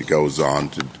ineligible, and it goes on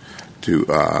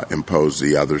to impose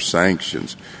the other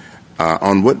sanctions.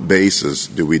 On what basis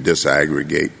do we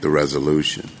disaggregate the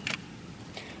resolution?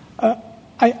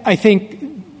 I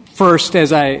think, first,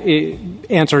 as I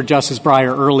answered Justice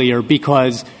Breyer earlier,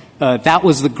 because that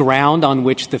was the ground on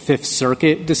which the Fifth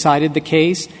Circuit decided the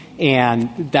case,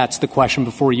 and that's the question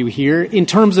before you here. In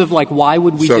terms of, why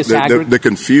would we disaggregate? The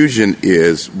confusion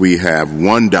is we have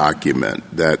one document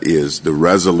that is the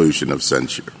resolution of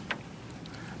censure,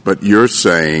 but you're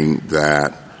saying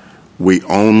that we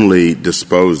only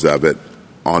dispose of it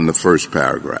on the first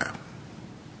paragraph,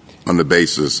 on the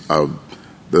basis of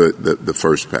the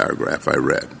first paragraph I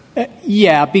read.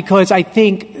 Yeah, because I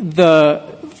think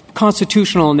the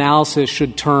constitutional analysis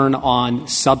should turn on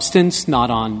substance, not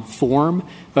on form.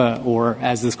 Or,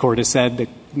 as this Court has said, the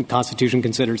Constitution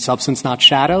considered substance, not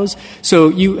shadows. So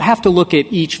you have to look at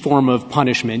each form of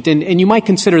punishment, and you might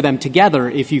consider them together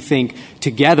if you think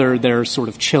together they're sort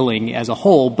of chilling as a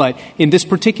whole. But in this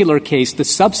particular case, the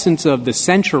substance of the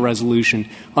censure resolution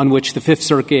on which the Fifth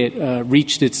Circuit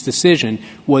reached its decision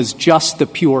was just the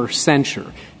pure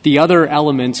censure. The other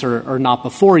elements are not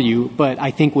before you, but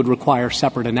I think would require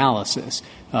separate analysis,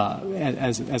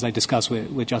 as I discussed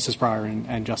with Justice Breyer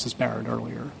and Justice Barrett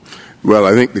earlier. Well,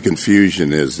 I think the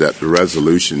confusion is that the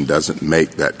resolution doesn't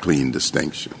make that clean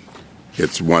distinction.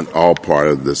 It's all part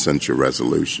of the censure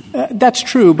resolution. That's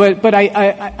true, but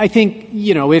I think,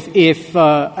 if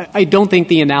I don't think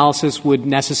the analysis would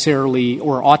necessarily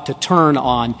or ought to turn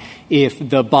on if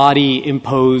the body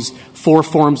imposed 4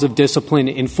 forms of discipline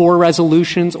in 4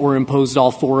 resolutions or imposed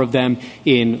all 4 of them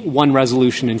in 1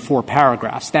 resolution in 4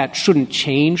 paragraphs. That shouldn't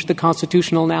change the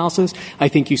constitutional analysis. I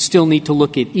think you still need to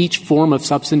look at each form of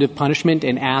substantive punishment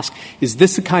and ask, is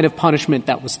this the kind of punishment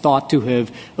that was thought to have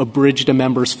abridged a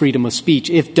member's freedom of speech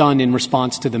if done in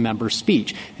response to the member's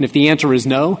speech? And if the answer is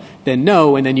no,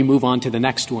 and then you move on to the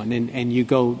next one and you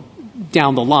go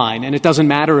down the line. And it doesn't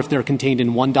matter if they're contained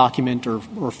in 1 document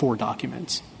or 4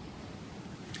 documents.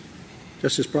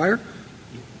 Justice Breyer?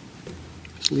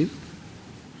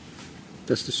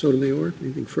 Justice Sotomayor?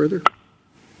 Anything further?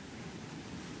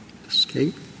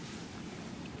 Justice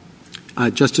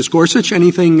Kagan? Justice Gorsuch,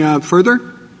 anything further?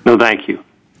 No, thank you.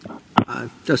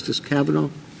 Justice Kavanaugh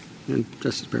and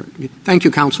Justice Barrett. Thank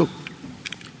you, counsel.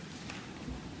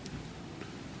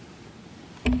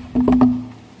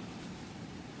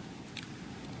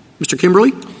 Mr.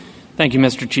 Kimberly? Thank you,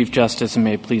 Mr. Chief Justice, and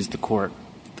may it please the Court.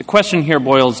 The question here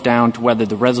boils down to whether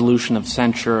the resolution of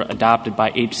censure adopted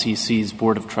by HCC's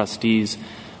Board of Trustees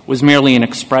was merely an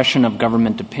expression of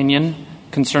government opinion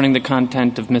concerning the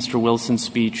content of Mr. Wilson's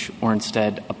speech or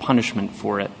instead a punishment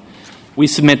for it. We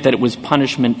submit that it was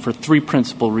punishment for 3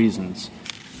 principal reasons.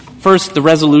 First, the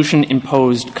resolution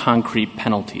imposed concrete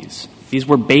penalties. These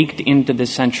were baked into the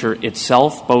censure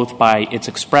itself, both by its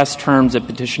express terms at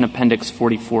Petition Appendix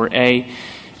 44A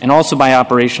and also by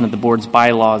operation of the Board's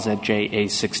bylaws at JA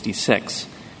 66.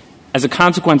 As a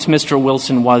consequence, Mr.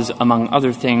 Wilson was, among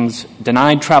other things,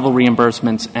 denied travel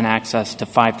reimbursements and access to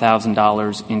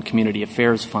 $5,000 in community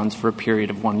affairs funds for a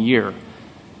period of 1 year.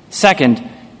 Second,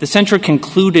 the censure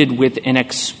concluded with an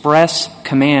express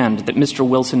command that Mr.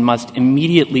 Wilson must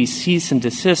immediately cease and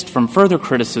desist from further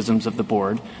criticisms of the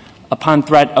Board upon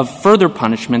threat of further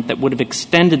punishment that would have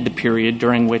extended the period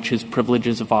during which his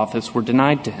privileges of office were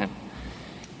denied to him.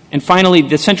 And finally,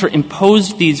 the censure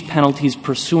imposed these penalties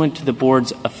pursuant to the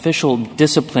Board's official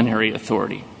disciplinary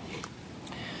authority.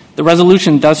 The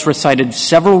resolution thus recited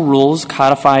several rules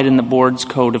codified in the Board's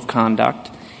Code of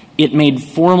Conduct. It made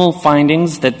formal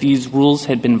findings that these rules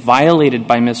had been violated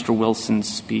by Mr. Wilson's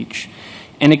speech,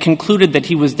 and it concluded that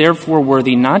he was therefore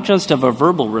worthy not just of a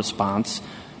verbal response,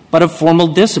 but of formal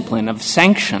discipline, of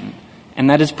sanction, and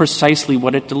that is precisely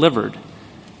what it delivered.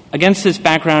 Against this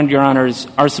background, Your Honors,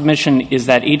 our submission is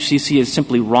that HCC is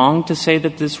simply wrong to say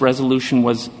that this resolution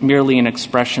was merely an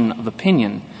expression of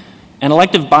opinion. An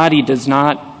elective body's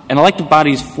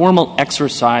formal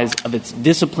exercise of its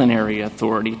disciplinary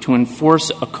authority to enforce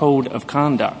a code of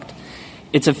conduct,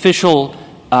 its official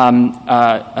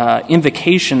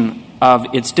invocation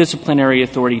of its disciplinary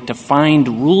authority to find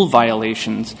rule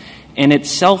violations, and its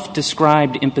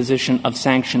self-described imposition of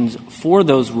sanctions for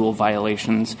those rule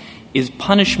violations is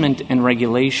punishment and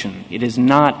regulation. It is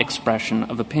not expression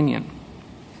of opinion.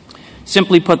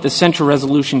 Simply put, the censure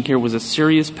resolution here was a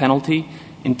serious penalty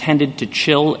intended to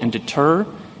chill and deter,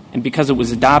 and because it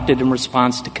was adopted in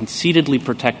response to conceitedly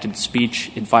protected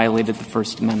speech, it violated the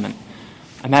First Amendment.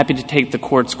 I'm happy to take the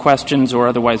Court's questions or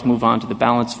otherwise move on to the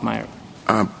balance of my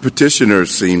Petitioner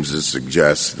seems to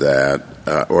suggest that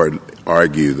or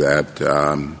argue that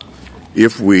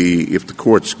if the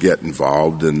courts get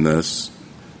involved in this,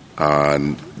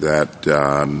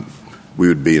 that we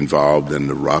would be involved in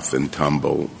the rough and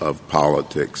tumble of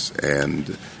politics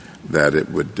and that it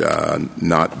would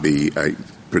not be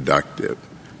productive.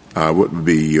 What would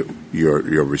be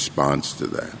your response to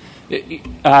that?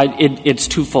 It's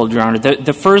twofold, Your Honor.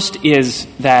 The first is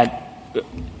that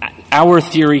our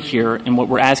theory here and what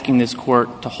we're asking this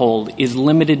Court to hold is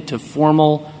limited to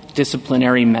formal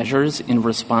disciplinary measures in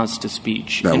response to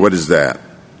speech. Now, what is that?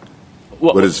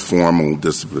 What is formal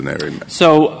disciplinary?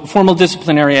 So formal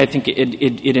disciplinary, I think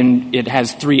it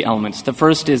has 3 elements. The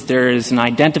first is there is an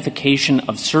identification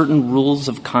of certain rules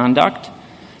of conduct.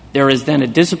 There is then a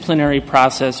disciplinary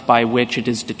process by which it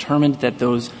is determined that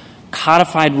those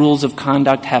codified rules of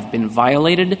conduct have been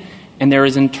violated, and there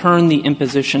is in turn the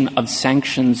imposition of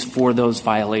sanctions for those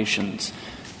violations.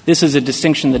 This is a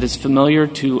distinction that is familiar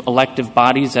to elective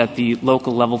bodies at the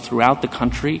local level throughout the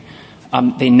country.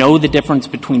 They know the difference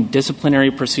between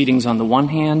disciplinary proceedings on the one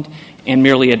hand and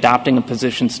merely adopting a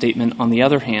position statement on the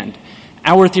other hand.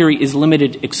 Our theory is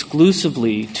limited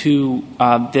exclusively to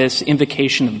this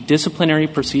invocation of disciplinary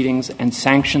proceedings and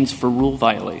sanctions for rule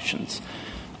violations.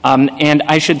 And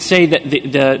I should say that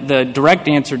the direct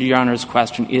answer to Your Honor's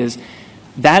question is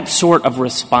that sort of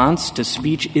response to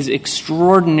speech is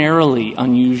extraordinarily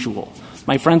unusual.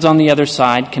 My friends on the other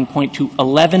side can point to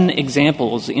 11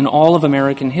 examples in all of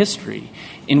American history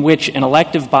in which an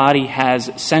elective body has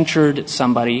censured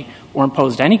somebody or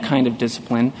imposed any kind of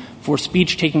discipline for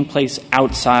speech taking place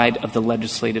outside of the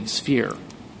legislative sphere.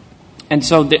 And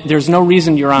so there's no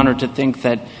reason, Your Honor, to think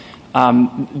that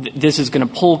this is going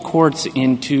to pull courts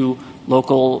into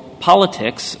local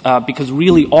politics because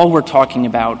really all we're talking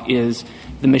about is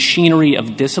the machinery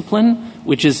of discipline,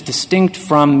 which is distinct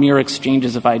from mere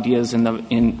exchanges of ideas in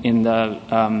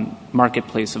the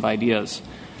marketplace of ideas.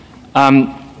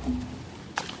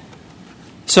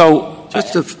 So,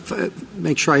 just to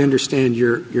make sure I understand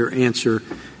your answer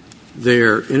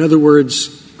there. In other words,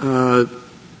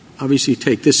 obviously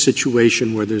take this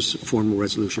situation where there's a formal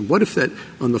resolution. What if that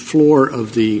on the floor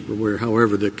of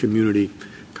however the community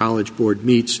college board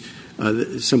meets,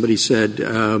 somebody said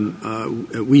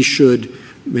we should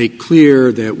make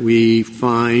clear that we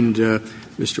find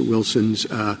Mr. Wilson's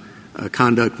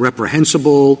conduct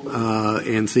reprehensible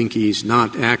and think he's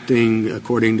not acting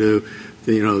according to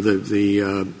the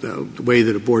way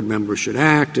that a board member should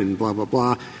act and blah, blah,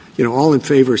 blah. All in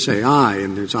favor say aye,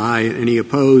 and there's aye. Any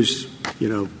opposed,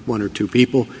 one or two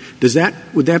people. Would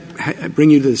that bring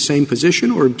you to the same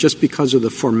position, or just because of the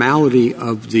formality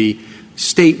of the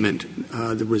statement,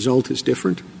 the result is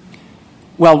different?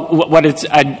 Well,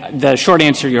 the short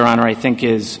answer, Your Honor, I think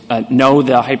is no,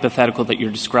 the hypothetical that you're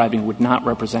describing would not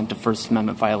represent a First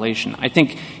Amendment violation. I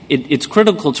think it's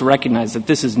critical to recognize that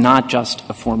this is not just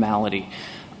a formality.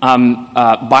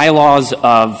 Bylaws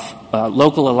of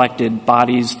local elected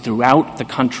bodies throughout the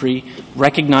country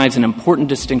recognize an important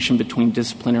distinction between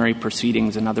disciplinary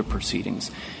proceedings and other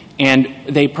proceedings. And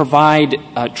they provide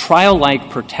trial-like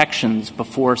protections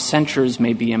before censures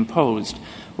may be imposed.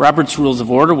 Robert's Rules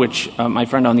of Order, which my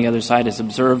friend on the other side has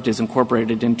observed is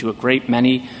incorporated into a great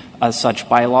many such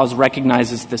bylaws,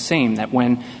 recognizes the same, that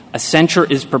when a censure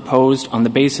is proposed on the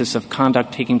basis of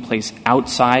conduct taking place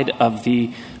outside of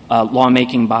the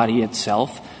lawmaking body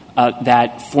itself,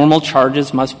 that formal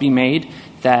charges must be made,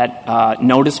 that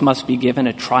notice must be given,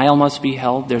 a trial must be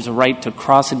held, there's a right to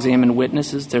cross-examine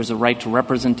witnesses, there's a right to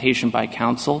representation by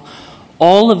counsel.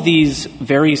 All of these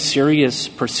very serious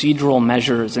procedural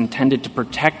measures intended to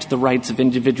protect the rights of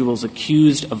individuals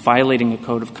accused of violating a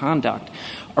code of conduct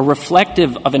are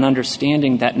reflective of an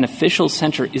understanding that an official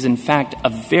censure is, in fact, a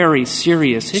very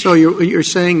serious issue. So what you're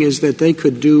saying is that they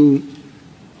could do,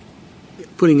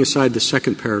 putting aside the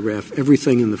second paragraph,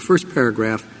 everything in the first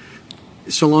paragraph,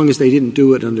 so long as they didn't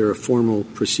do it under a formal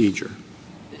procedure.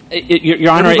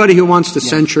 Your Honor, everybody who wants to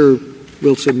censure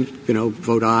Wilson,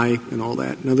 vote aye and all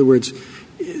that. In other words,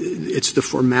 it's the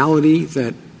formality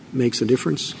that makes a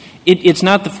difference? It's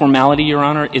not the formality, Your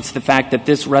Honor. It's the fact that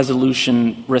this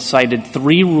resolution recited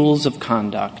 3 rules of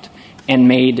conduct and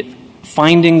made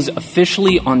findings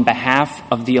officially on behalf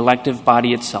of the elective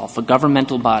body itself, a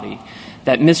governmental body,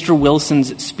 that Mr.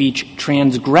 Wilson's speech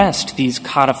transgressed these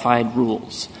codified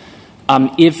rules.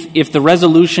 If the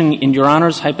resolution in Your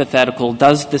Honor's hypothetical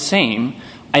does the same,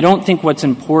 I don't think what's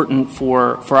important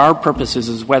for our purposes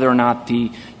is whether or not the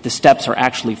steps are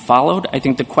actually followed. I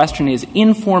think the question is,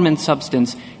 in form and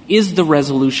substance, is the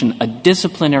resolution a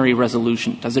disciplinary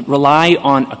resolution? Does it rely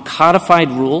on a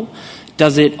codified rule?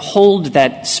 Does it hold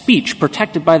that speech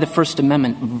protected by the First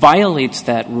Amendment violates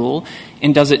that rule?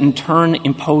 And does it in turn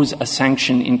impose a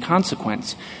sanction in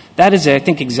consequence? That is, I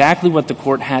think, exactly what the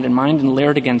Court had in mind in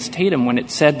Laird against Tatum when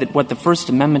it said that what the First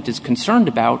Amendment is concerned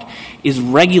about is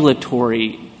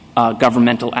regulatory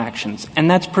governmental actions.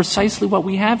 And that's precisely what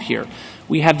we have here.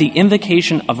 We have the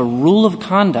invocation of a rule of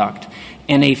conduct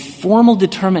and a formal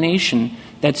determination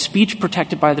that speech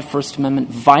protected by the First Amendment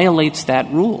violates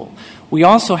that rule. We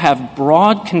also have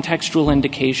broad contextual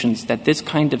indications that this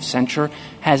kind of censure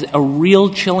has a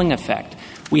real chilling effect.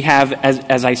 We have,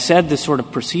 as I said, the sort of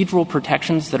procedural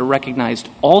protections that are recognized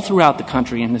all throughout the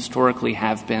country and historically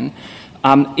have been.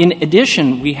 In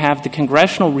addition, we have the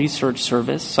Congressional Research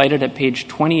Service, cited at page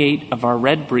 28 of our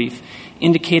red brief,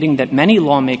 indicating that many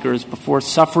lawmakers, before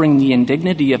suffering the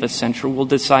indignity of a censure, will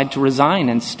decide to resign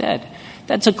instead.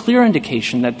 That's a clear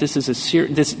indication that this is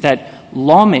that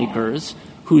lawmakers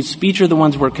whose speech are the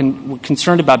ones who are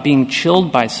concerned about being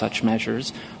chilled by such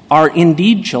measures are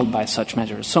indeed chilled by such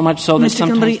measures, so much so that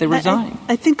sometimes they resign.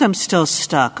 I think I'm still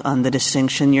stuck on the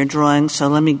distinction you're drawing, so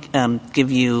let me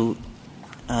give you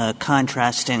a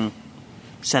contrasting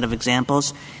set of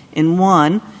examples. In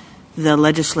one, the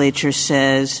legislature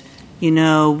says,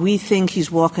 we think he's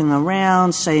walking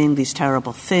around saying these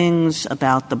terrible things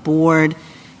about the board,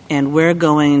 and we're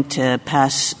going to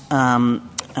pass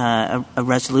a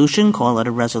resolution, call it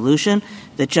a resolution,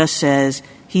 that just says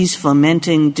he's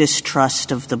fomenting distrust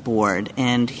of the board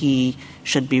and he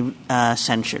should be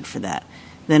censured for that.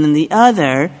 Then in the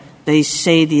other, they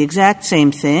say the exact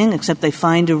same thing, except they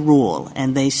find a rule,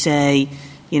 and they say,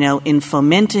 in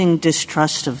fomenting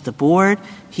distrust of the board,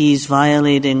 he's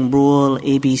violating rule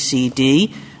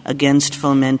ABCD against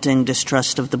fomenting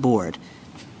distrust of the board.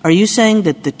 Are you saying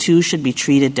that the two should be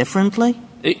treated differently?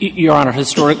 Your Honor,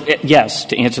 yes,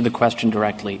 to answer the question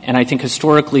directly. And I think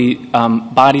historically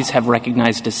bodies have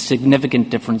recognized a significant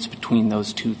difference between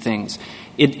those two things.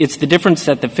 It's the difference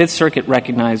that the Fifth Circuit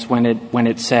recognized when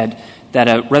it said that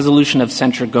a resolution of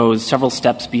censure goes several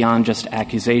steps beyond just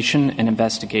accusation and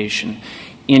investigation.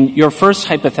 In your first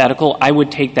hypothetical, I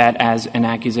would take that as an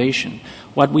accusation.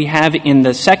 What we have in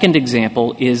the second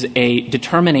example is a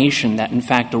determination that, in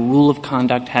fact, a rule of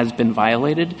conduct has been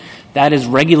violated. That is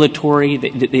regulatory.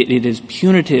 It is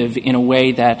punitive in a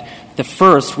way that the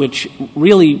first, which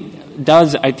really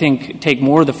does, I think, take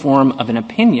more the form of an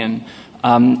opinion,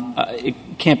 it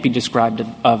can't be described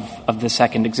of the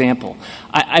second example.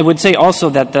 I would say also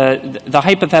that the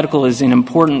hypothetical is in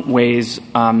important ways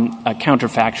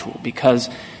counterfactual because,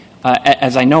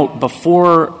 as I note,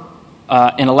 before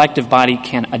an elective body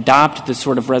can adopt the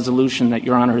sort of resolution that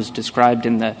Your Honor has described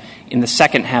in the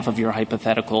second half of your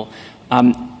hypothetical,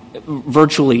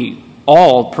 virtually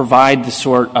all provide the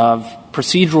sort of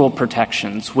procedural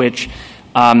protections which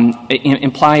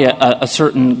imply a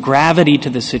certain gravity to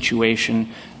the situation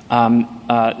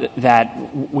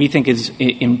that we think is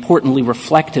importantly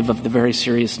reflective of the very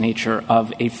serious nature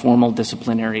of a formal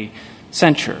disciplinary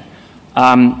censure.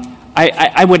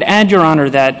 I would add, Your Honor,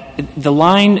 that the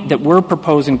line that we're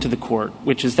proposing to the Court,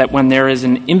 which is that when there is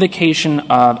an invocation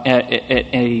of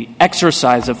a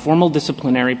exercise of formal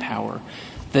disciplinary power,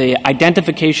 the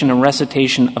identification and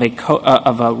recitation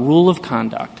of a rule of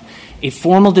conduct, a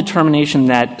formal determination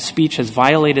that speech has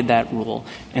violated that rule,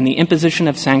 and the imposition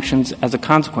of sanctions as a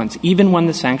consequence, even when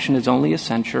the sanction is only a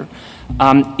censure,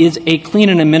 is a clean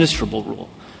and administrable rule.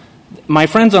 My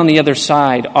friends on the other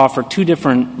side offer two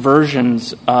different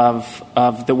versions of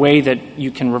the way that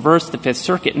you can reverse the Fifth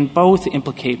Circuit, and both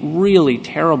implicate really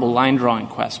terrible line-drawing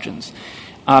questions.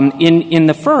 In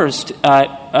the first,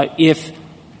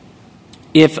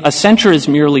 if a censure is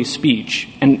merely speech,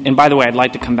 and by the way, I'd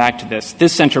like to come back to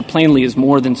this censure plainly is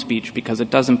more than speech because it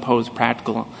does impose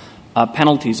practical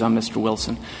penalties on Mr.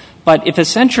 Wilson. But if a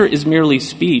censure is merely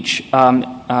speech,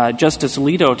 Justice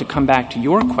Alito, to come back to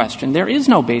your question, there is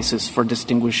no basis for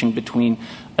distinguishing between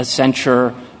a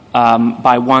censure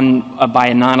by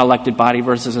a non-elected body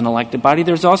versus an elected body.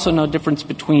 There's also no difference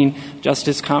between,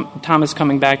 Justice Thomas,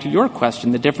 coming back to your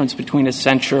question, the difference between a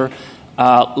censure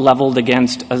leveled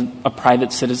against a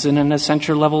private citizen and a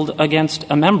censure leveled against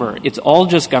a member. It's all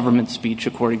just government speech,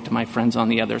 according to my friends on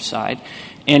the other side.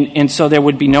 And so there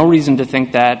would be no reason to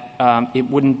think that it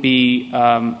wouldn't be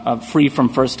free from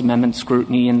First Amendment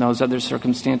scrutiny in those other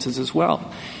circumstances as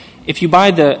well. If you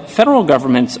buy the federal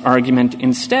government's argument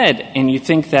instead, and you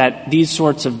think that these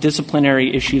sorts of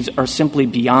disciplinary issues are simply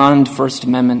beyond First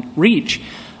Amendment reach,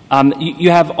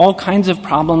 you have all kinds of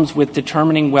problems with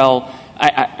determining, well,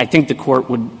 I think the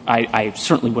Court would — I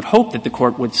certainly would hope that the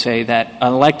Court would say that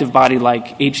an elective body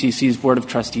like HCC's Board of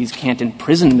Trustees can't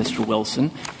imprison Mr. Wilson.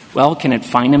 Well, can it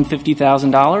fine him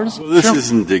 $50,000? Well, this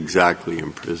isn't exactly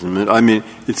imprisonment. I mean,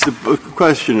 it's a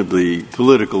question of the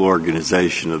political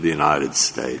organization of the United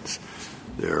States.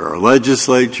 There are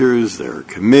legislatures, there are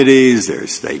committees, there are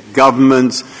state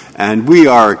governments, and we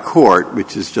are a court,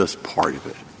 which is just part of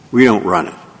it. We don't run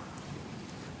it.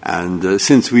 And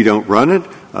since we don't run it,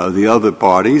 the other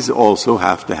parties also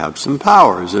have to have some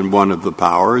powers. And one of the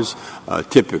powers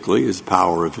typically is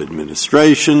power of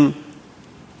administration,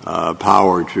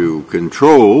 power to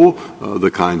control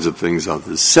the kinds of things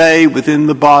others say within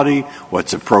the body,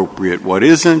 what's appropriate, what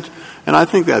isn't. And I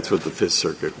think that's what the Fifth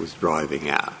Circuit was driving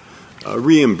at.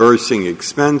 Reimbursing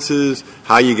expenses,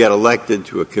 how you get elected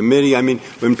to a committee. I mean,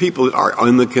 when people are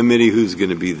on the committee, who's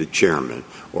going to be the chairman,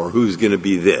 or who's going to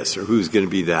be this, or who's going to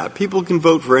be that. People can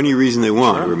vote for any reason they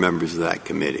want who are members of that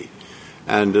committee.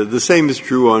 And the same is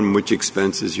true on which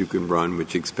expenses you can run,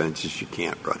 which expenses you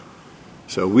can't run.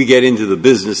 So we get into the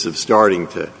business of starting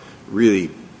to really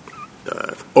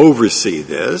oversee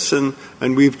this, and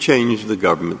we've changed the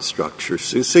government structure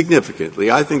significantly.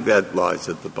 I think that lies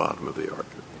at the bottom of the argument.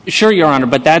 Sure, Your Honor,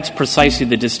 but that's precisely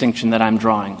the distinction that I'm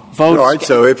drawing. Votes. All right,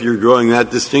 so if you're drawing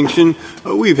that distinction,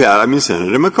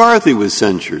 Senator McCarthy was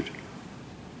censured,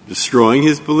 destroying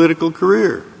his political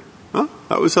career.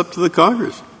 That was up to the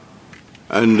Congress.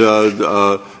 And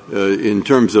in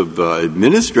terms of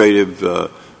administrative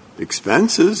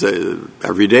expenses,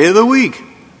 every day of the week.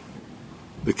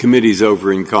 the committees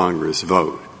over in Congress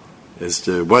vote as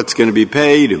to what's going to be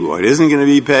paid, what isn't going to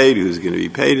be paid, who's going to be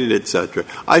paid it, et cetera.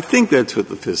 I think that's what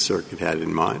the Fifth Circuit had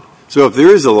in mind. So if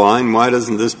there is a line, why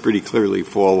doesn't this pretty clearly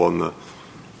fall on the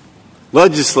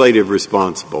legislative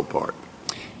responsible part?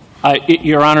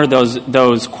 Your Honor,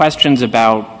 those questions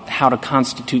about how to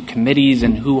constitute committees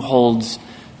and who holds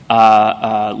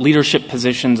leadership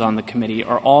positions on the committee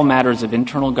are all matters of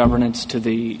internal governance to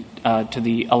the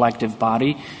elective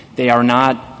body. They are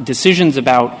not decisions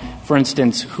about, for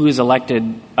instance, who is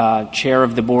elected chair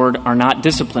of the board are not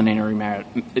disciplinary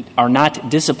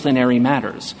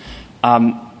matters.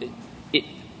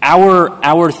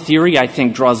 Our theory, I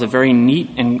think, draws a very neat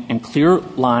and clear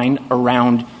line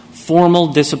around formal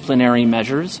disciplinary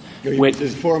measures.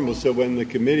 It's formal, so when the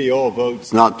committee all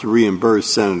votes not to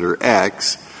reimburse Senator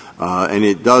X, and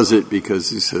it does it because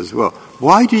he says, well,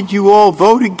 why did you all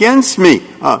vote against me?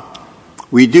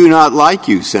 We do not like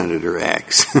you, Senator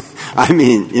X. I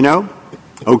mean,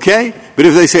 okay. But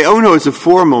if they say, oh, no, it's a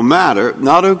formal matter,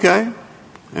 not okay,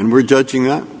 and we're judging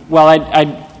that? Well,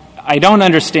 I don't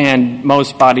understand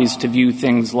most bodies to view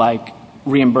things like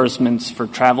reimbursements for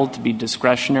travel to be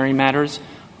discretionary matters.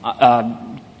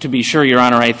 To be sure, Your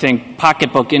Honor, I think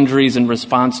pocketbook injuries in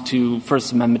response to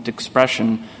First Amendment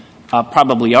expression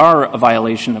probably are a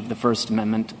violation of the First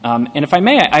Amendment. And if I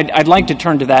may, I'd like to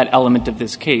turn to that element of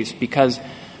this case because,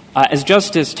 as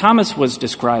Justice Thomas was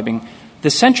describing, the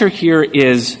censure here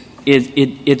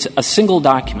it's a single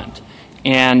document,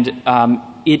 and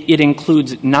it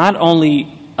includes not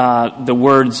only the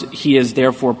words "he is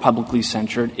therefore publicly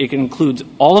censured," it includes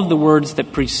all of the words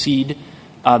that precede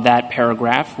that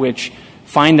paragraph, which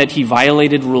find that he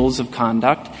violated rules of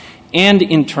conduct. And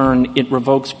in turn, it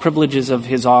revokes privileges of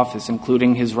his office,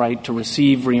 including his right to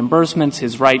receive reimbursements,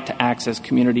 his right to access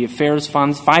community affairs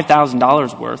funds,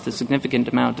 $5,000 worth, a significant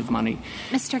amount of money.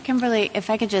 Mr. Kimberly, if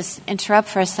I could just interrupt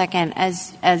for a second.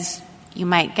 As you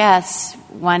might guess,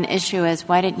 one issue is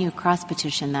why didn't you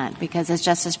cross-petition that? Because as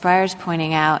Justice Breyer is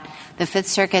pointing out, the Fifth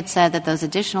Circuit said that those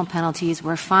additional penalties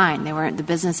were fine. They weren't the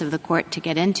business of the court to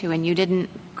get into, and you didn't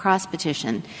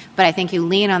cross-petition. But I think you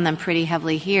lean on them pretty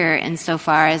heavily here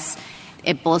insofar as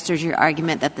it bolsters your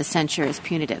argument that the censure is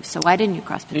punitive. So why didn't you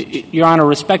cross-petition? Your Honor,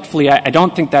 respectfully, I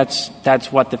don't think that's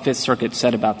what the Fifth Circuit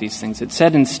said about these things. It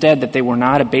said instead that they were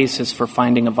not a basis for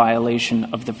finding a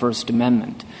violation of the First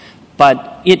Amendment.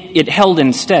 But it held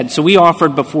instead. So we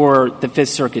offered before the Fifth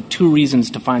Circuit two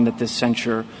reasons to find that this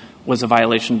censure was a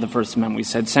violation of the First Amendment. We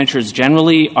said censures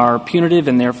generally are punitive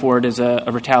and therefore it is a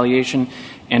retaliation,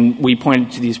 and we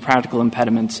pointed to these practical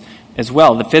impediments as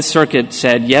well. The Fifth Circuit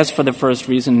said yes for the first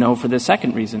reason, no for the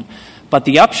second reason. But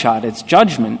the upshot, its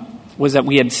judgment, was that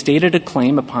we had stated a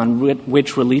claim upon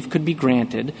which relief could be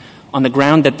granted on the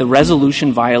ground that the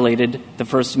resolution violated the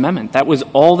First Amendment. That was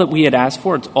all that we had asked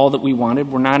for. It's all that we wanted.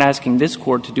 We're not asking this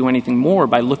Court to do anything more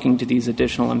by looking to these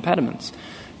additional impediments.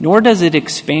 Nor does it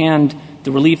expand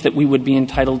the relief that we would be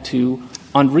entitled to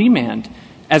on remand.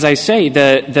 As I say,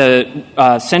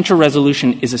 the censure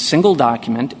resolution is a single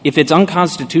document. If it's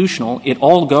unconstitutional, it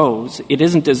all goes. It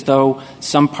isn't as though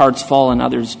some parts fall and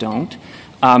others don't.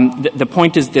 The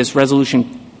point is this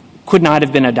resolution could not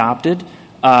have been adopted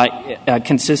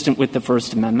consistent with the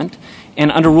First Amendment.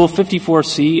 And under Rule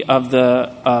 54C of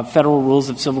the Federal Rules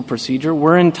of Civil Procedure,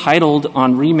 we're entitled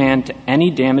on remand to any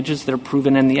damages that are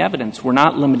proven in the evidence. We're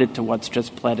not limited to what's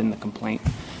just pled in the complaint.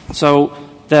 So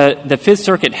the Fifth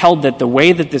Circuit held that the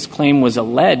way that this claim was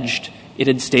alleged, it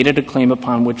had stated a claim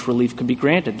upon which relief could be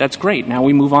granted. That's great. Now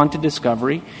we move on to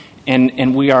discovery,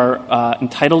 and we are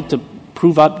entitled to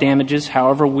prove up damages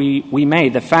however we may.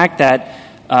 The fact that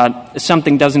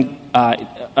something doesn't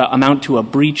amount to a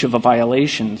breach of a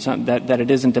violation, that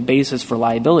it isn't a basis for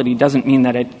liability, doesn't mean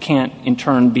that it can't in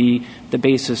turn be the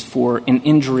basis for an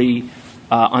injury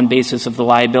on basis of the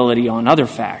liability on other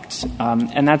facts.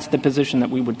 And that's the position that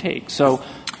we would take. So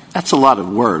that's a lot of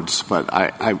words, but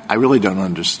I really don't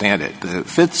understand it. The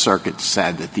Fifth Circuit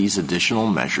said that these additional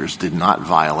measures did not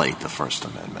violate the First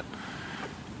Amendment.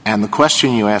 And the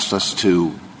question you asked us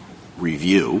to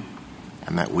review,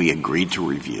 and that we agreed to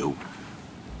review,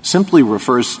 simply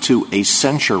refers to a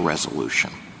censure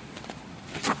resolution.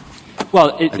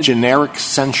 Well, a generic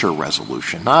censure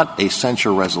resolution, not a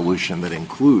censure resolution that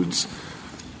includes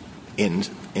in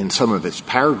some of its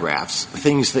paragraphs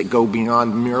things that go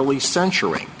beyond merely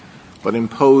censuring, but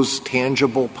impose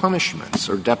tangible punishments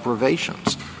or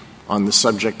deprivations on the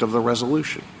subject of the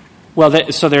resolution.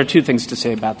 Well, so there are two things to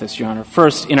say about this, Your Honor.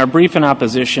 First, in our brief in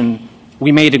opposition,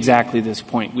 we made exactly this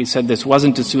point. We said this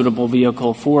wasn't a suitable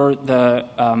vehicle for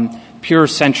the pure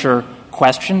censure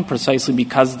question, precisely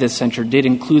because this censure did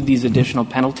include these additional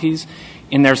penalties.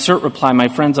 In their cert reply, my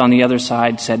friends on the other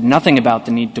side said nothing about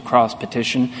the need to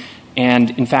cross-petition and,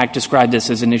 in fact, described this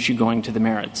as an issue going to the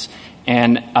merits.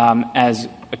 And as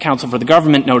a counsel for the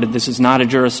government noted, this is not a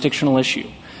jurisdictional issue.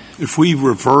 If we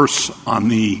reverse on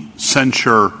the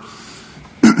censure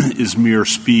is mere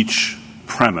speech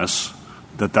premise,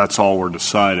 that's all we're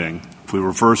deciding, if we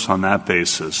reverse on that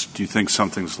basis, do you think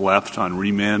something's left on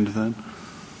remand then?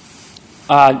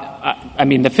 I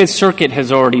mean, the Fifth Circuit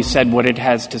has already said what it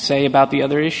has to say about the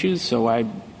other issues, so I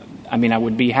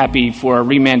would be happy for a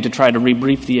remand to try to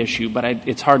rebrief the issue, but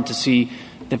it's hard to see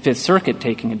the Fifth Circuit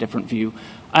taking a different view.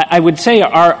 I would say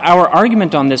our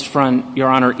argument on this front, Your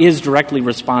Honor, is directly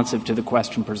responsive to the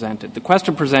question presented. The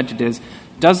question presented is,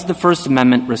 does the First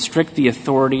Amendment restrict the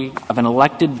authority of an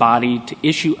elected body to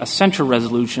issue a censure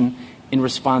resolution in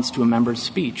response to a member's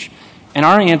speech? And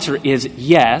our answer is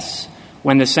yes,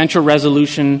 when the censure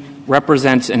resolution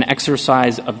represents an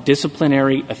exercise of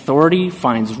disciplinary authority,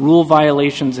 finds rule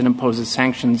violations, and imposes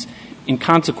sanctions in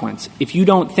consequence. If you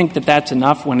don't think that that's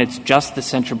enough when it's just the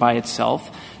censure by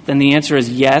itself, then the answer is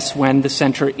yes, when the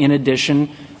censure, in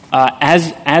addition,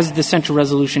 as the censure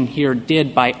resolution here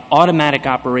did by automatic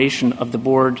operation of the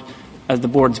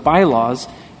board's bylaws,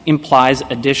 implies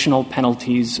additional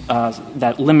penalties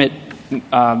that limit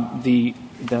the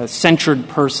censured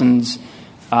person's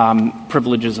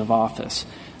privileges of office.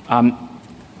 On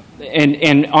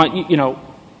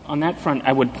that front,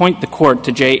 I would point the Court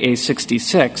to JA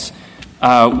 66,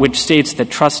 which states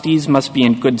that trustees must be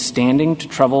in good standing to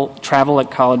travel at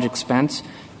college expense,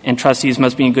 and trustees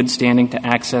must be in good standing to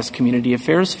access community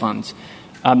affairs funds.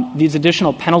 These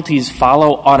additional penalties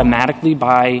follow automatically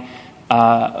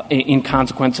in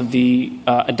consequence of the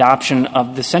adoption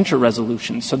of the censure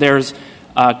resolution. So there's,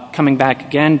 coming back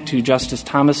again to Justice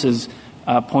Thomas's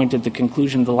point at the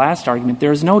conclusion of the last argument,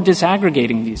 there is no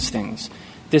disaggregating these things.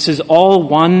 This is all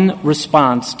one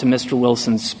response to Mr.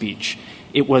 Wilson's speech.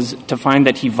 It was to find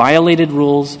that he violated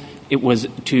rules. It was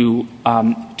to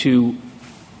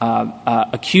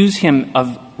accuse him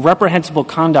of reprehensible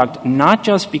conduct, not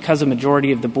just because a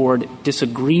majority of the board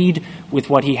disagreed with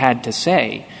what he had to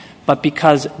say, but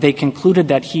because they concluded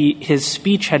that his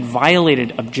speech had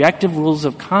violated objective rules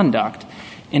of conduct,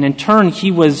 and in turn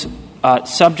he was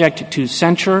subject to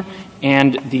censure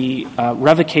and the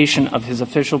revocation of his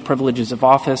official privileges of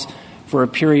office for a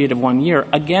period of 1 year,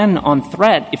 again on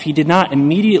threat, if he did not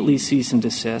immediately cease and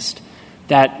desist,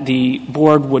 that the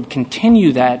board would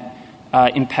continue that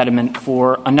impediment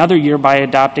for another year by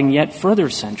adopting yet further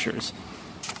censures.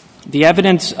 The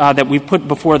evidence that we've put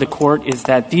before the Court is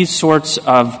that these sorts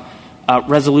of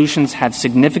resolutions have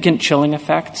significant chilling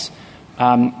effects.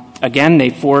 Again, they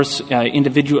force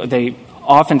they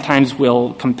oftentimes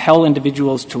will compel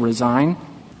individuals to resign.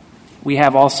 We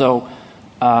have also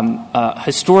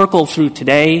historical through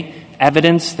today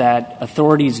evidence that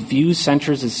authorities view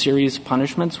censures as serious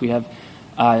punishments. We have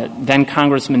then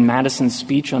Congressman Madison's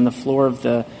speech on the floor of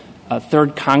the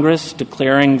Third Congress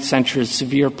declaring censures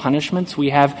severe punishments.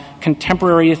 We have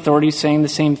contemporary authorities saying the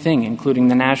same thing, including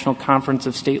the National Conference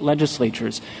of State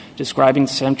Legislatures describing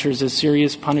censures as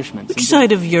serious punishments. Which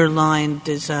side of your line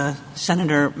does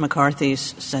Senator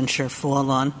McCarthy's censure fall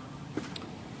on?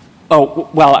 Oh,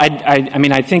 well,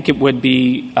 I think it would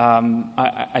be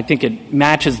I think it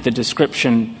matches the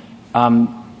description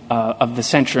of the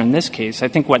censure in this case. I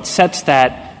think what sets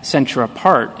that censure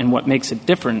apart and what makes it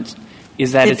different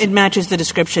is that it matches the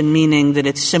description, meaning that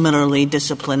it's similarly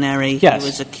disciplinary. Yes. He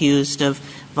was accused of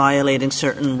violating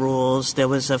certain rules. There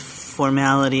was a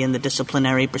formality in the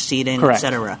disciplinary proceeding, correct, et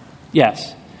cetera.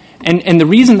 Yes. And the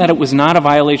reason that it was not a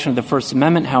violation of the First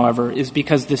Amendment, however, is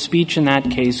because the speech in that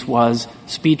case was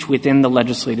speech within the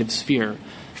legislative sphere.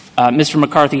 Mr.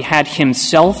 McCarthy had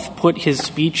himself put his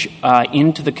speech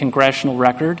into the congressional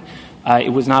record.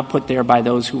 It was not put there by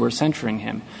those who were censuring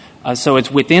him. So it's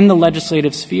within the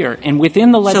legislative sphere. And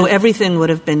within the So everything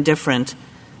would have been different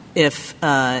if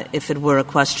it were a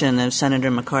question of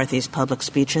Senator McCarthy's public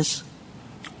speeches?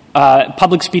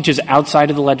 Public speeches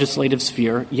outside of the legislative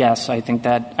sphere, yes, I think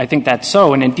that's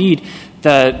so. And indeed,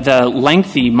 the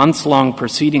lengthy, months-long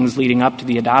proceedings leading up to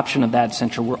the adoption of that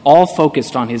censure were all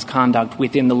focused on his conduct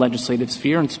within the legislative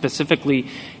sphere, and specifically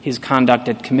his conduct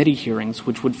at committee hearings,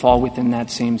 which would fall within that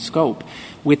same scope.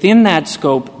 Within that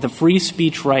scope, the free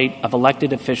speech right of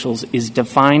elected officials is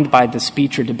defined by the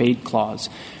speech or debate clause,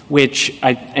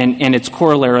 and its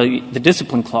corollary, the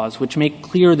discipline clause, which make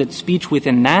clear that speech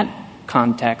within that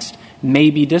context may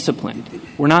be disciplined.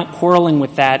 We're not quarreling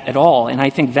with that at all, and I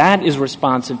think that is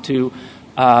responsive to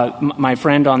my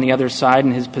friend on the other side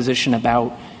and his position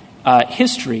about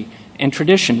history. and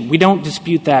tradition. We don't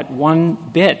dispute that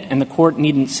one bit, and the Court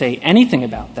needn't say anything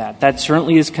about that. That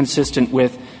certainly is consistent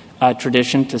with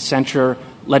tradition to censure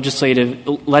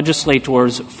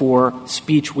legislators for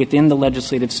speech within the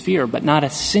legislative sphere, but not a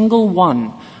single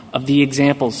one of the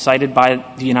examples cited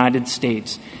by the United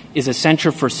States is a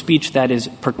censure for speech that is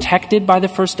protected by the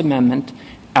First Amendment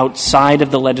outside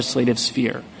of the legislative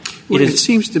sphere. Well, it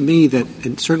seems to me that,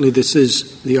 and certainly this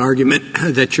is the argument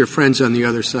that your friends on the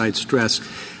other side stress,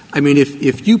 I mean,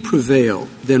 if you prevail,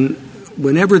 then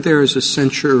whenever there is a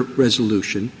censure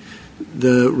resolution,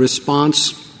 the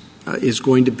response is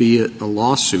going to be a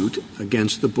lawsuit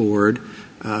against the board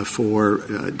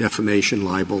for defamation,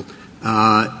 libel,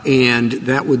 and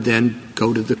that would then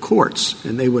go to the courts,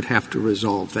 and they would have to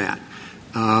resolve that.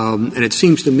 And it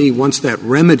seems to me once that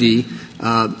remedy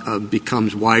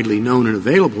becomes widely known and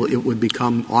available, it would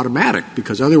become automatic,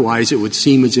 because otherwise it would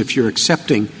seem as if you're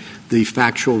accepting the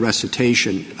factual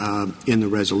recitation in the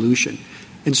resolution.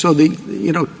 And so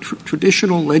the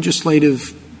traditional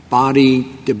legislative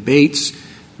body debates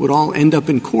would all end up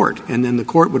in court, and then the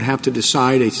court would have to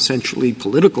decide a essentially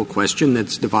political question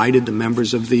that's divided the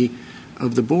members of the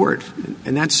board,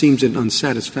 and that seems an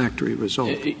unsatisfactory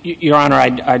result. Your Honor,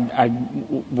 I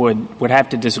would have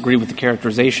to disagree with the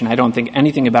characterization. I don't think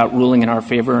anything about ruling in our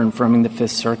favor and affirming the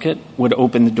Fifth Circuit would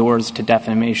open the doors to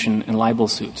defamation and libel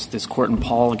suits. This Court in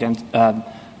Paul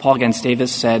against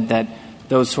Davis said that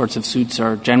those sorts of suits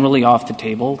are generally off the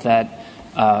table, that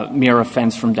mere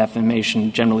offense from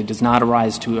defamation generally does not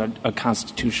arise to a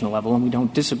constitutional level, and we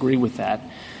don't disagree with that.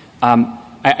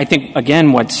 I think,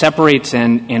 again, what separates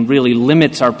and really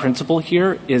limits our principle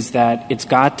here is that it's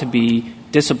got to be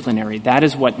disciplinary. That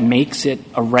is what makes it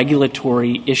a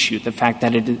regulatory issue, the fact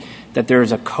that there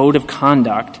is a code of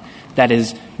conduct that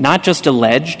is not just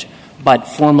alleged but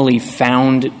formally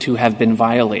found to have been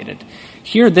violated.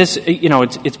 Here,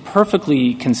 it's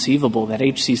perfectly conceivable that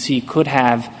HCC could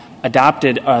have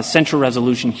adopted a censure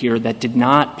resolution here that did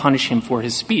not punish him for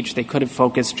his speech. They could have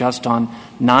focused just on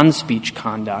non-speech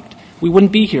conduct. We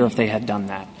wouldn't be here if they had done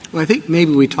that. Well, I think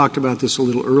maybe we talked about this a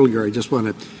little earlier. I just want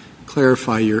to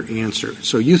clarify your answer.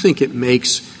 So you think it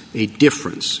makes a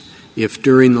difference if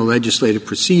during the legislative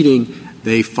proceeding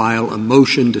they file a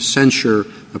motion to censure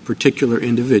a particular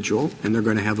individual, and they're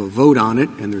going to have a vote on it,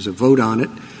 and there's a vote on it,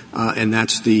 and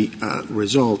that's the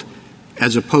result,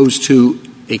 as opposed to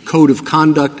a code of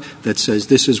conduct that says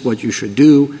this is what you should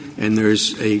do, and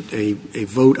there's a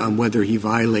vote on whether he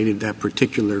violated that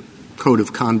particular code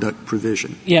of conduct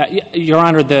provision. Yeah, Your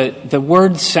Honor, the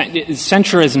word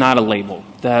censure is not a label.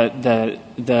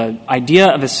 The idea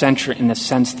of a censure in the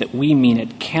sense that we mean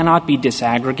it cannot be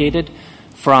disaggregated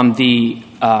from the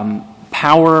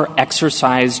power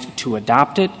exercised to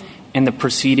adopt it and the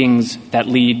proceedings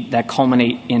that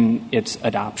culminate in its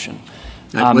adoption.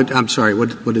 I'm sorry,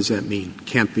 what does that mean?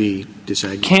 Can't be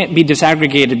disaggregated? Can't be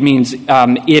disaggregated means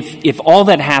if all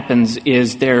that happens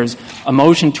is there's a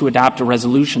motion to adopt a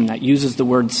resolution that uses the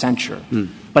word censure,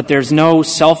 but there's no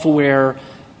self-aware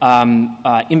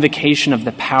invocation of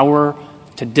the power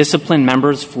to discipline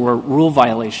members for rule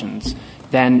violations,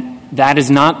 then that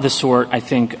is not the sort, I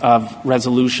think, of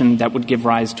resolution that would give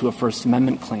rise to a First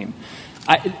Amendment claim.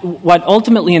 What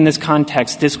ultimately in this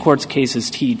context this Court's cases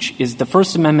teach is the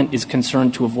First Amendment is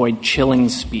concerned to avoid chilling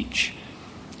speech.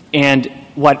 And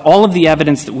what all of the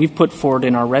evidence that we've put forward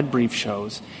in our red brief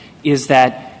shows is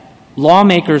that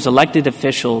lawmakers, elected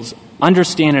officials,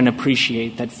 understand and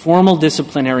appreciate that formal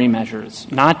disciplinary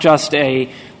measures, not just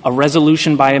a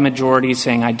resolution by a majority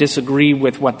saying I disagree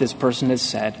with what this person has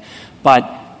said,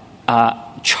 but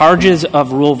charges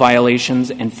of rule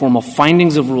violations and formal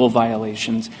findings of rule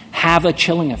violations have a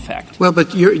chilling effect. Well,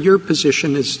 but your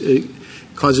position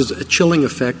causes a chilling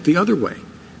effect the other way.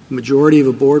 The majority of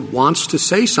a board wants to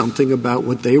say something about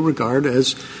what they regard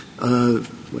as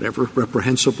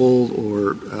reprehensible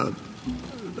or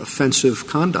offensive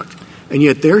conduct. And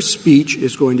yet their speech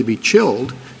is going to be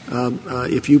chilled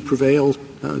if you prevail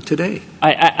today.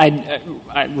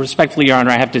 I respectfully, Your Honor,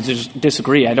 I have to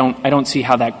disagree. I don't see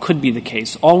how that could be the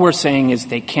case. All we're saying is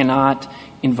they cannot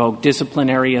invoke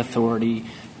disciplinary authority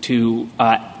to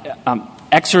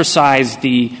exercise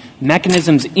the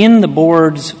mechanisms in the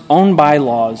board's own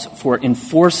bylaws for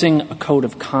enforcing a code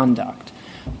of conduct.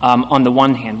 On the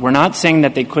one hand, we're not saying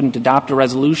that they couldn't adopt a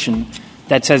resolution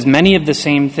that says many of the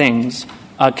same things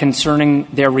concerning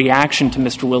their reaction to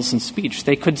Mr. Wilson's speech.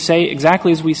 They could say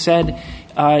exactly as we said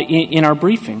in our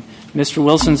briefing. Mr.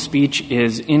 Wilson's speech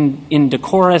is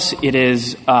indecorous. It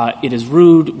is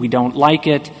rude. We don't like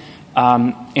it.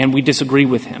 and we disagree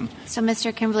with him. So,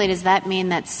 Mr. Kimberly, does that mean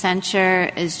that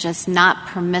censure is just not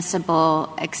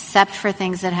permissible except for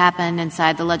things that happen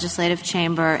inside the legislative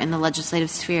chamber, in the legislative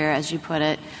sphere, as you put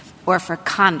it, or for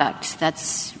conduct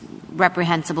that's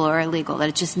reprehensible or illegal,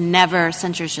 that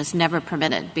censure is just never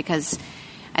permitted? Because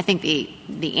I think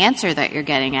the answer that you're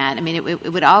getting at,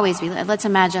 it would always be, let's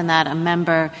imagine that a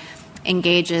member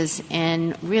engages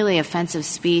in really offensive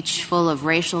speech full of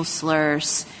racial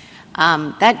slurs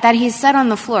that he's said on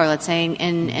the floor, let's say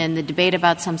in the debate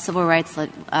about some civil rights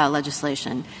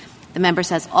legislation. The member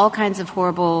says all kinds of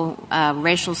horrible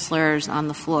racial slurs on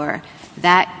the floor.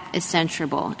 That is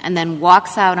censurable. And then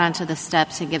walks out onto the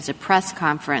steps and gives a press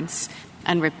conference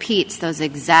and repeats those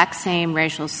exact same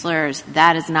racial slurs.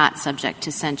 That is not subject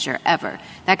to censure ever.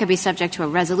 That could be subject to a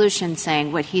resolution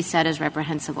saying what he said is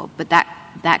reprehensible, but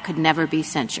that could never be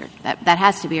censured. That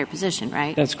has to be your position,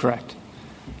 right? That's correct.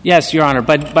 Yes, Your Honor,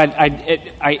 but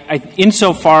I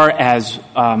insofar as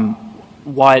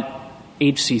what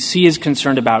HCC is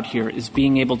concerned about here is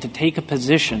being able to take a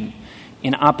position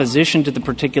in opposition to the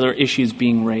particular issues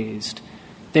being raised,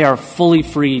 they are fully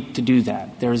free to do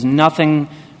that. There is nothing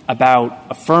about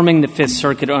affirming the Fifth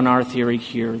Circuit on our theory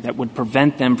here that would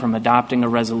prevent them from adopting a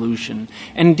resolution.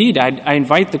 And indeed, I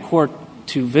invite the Court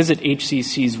to visit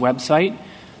HCC's website.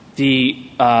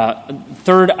 The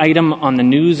third item on the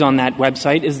news on that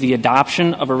website is the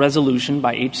adoption of a resolution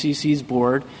by HCC's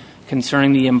board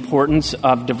concerning the importance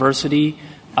of diversity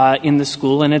in the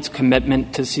school and its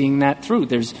commitment to seeing that through.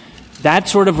 That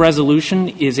sort of resolution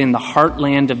is in the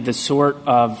heartland of the sort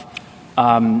of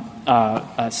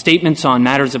statements on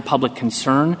matters of public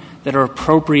concern that are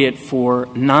appropriate for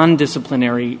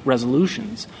non-disciplinary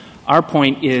resolutions. Our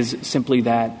point is simply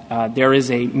that there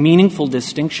is a meaningful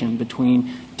distinction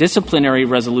between disciplinary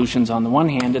resolutions on the one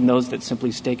hand and those that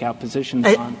simply stake out positions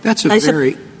on. I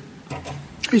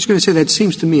was going to say that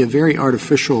seems to me a very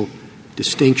artificial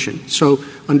distinction. So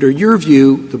under your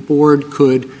view, the board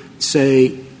could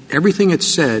say everything it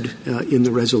said in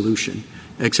the resolution,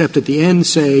 except at the end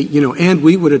say, and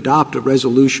we would adopt a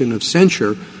resolution of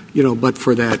censure, but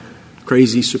for that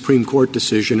crazy Supreme Court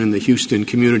decision in the Houston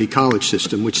Community College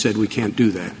system, which said we can't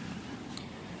do that.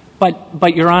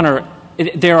 But Your Honor,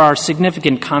 there are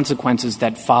significant consequences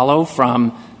that follow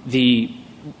from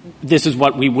this is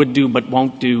what we would do but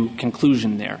won't do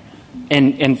conclusion there.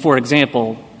 And for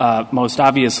example, most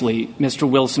obviously, Mr.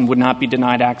 Wilson would not be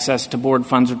denied access to board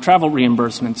funds or travel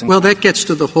reimbursements. Well, that gets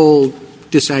to the whole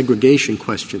disaggregation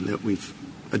question that we've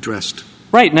addressed.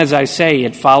 Right, and as I say,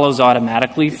 it follows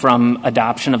automatically from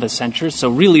adoption of a censure, so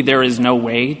really there is no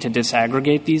way to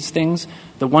disaggregate these things.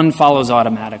 The one follows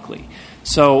automatically.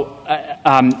 So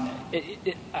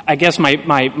I guess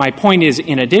my point is,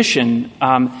 in addition,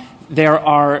 there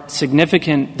are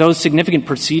those significant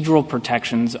procedural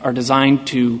protections are designed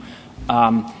to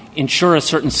ensure a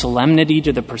certain solemnity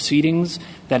to the proceedings,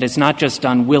 that it's not just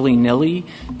done willy-nilly,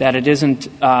 that it isn't,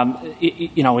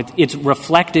 it's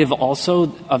reflective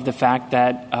also of the fact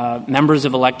that members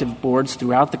of elective boards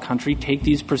throughout the country take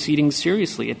these proceedings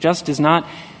seriously. It just is not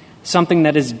something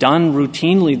that is done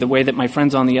routinely the way that my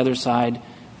friends on the other side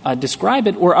describe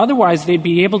it, or otherwise they'd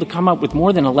be able to come up with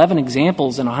more than 11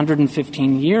 examples in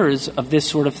 115 years of this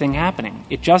sort of thing happening.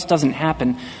 It just doesn't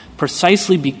happen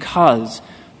precisely because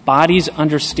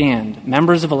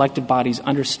members of elected bodies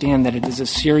understand that it is a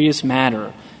serious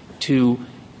matter to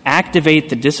activate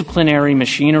the disciplinary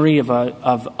machinery of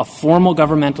a formal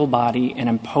governmental body and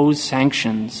impose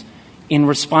sanctions in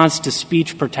response to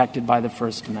speech protected by the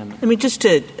First Amendment. I mean, just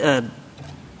to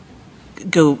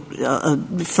go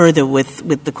further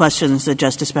with the questions that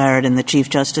Justice Barrett and the Chief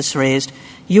Justice raised,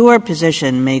 your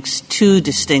position makes two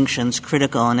distinctions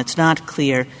critical, and it's not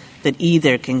clear that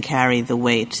either can carry the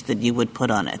weight that you would put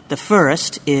on it. The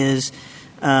first is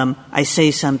I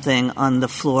say something on the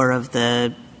floor of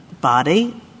the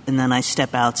body, and then I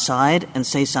step outside and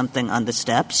say something on the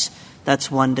steps. That's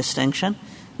one distinction.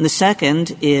 And the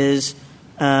second is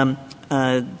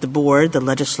the board, the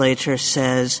legislature,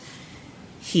 says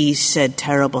he said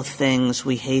terrible things,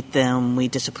 we hate them, we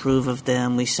disapprove of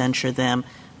them, we censure them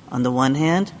on the one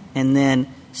hand, and then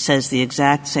says the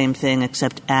exact same thing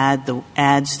except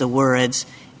adds the words,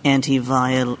 and he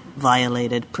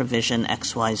violated provision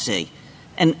XYZ.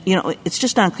 And, it's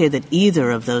just not clear that either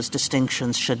of those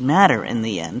distinctions should matter in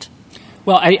the end.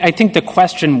 Well, I think the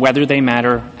question whether they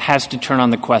matter has to turn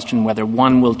on the question whether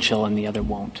one will chill and the other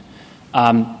won't.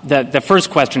 The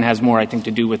first question has more, I think,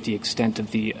 to do with the extent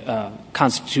of the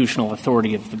constitutional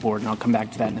authority of the board, and I'll come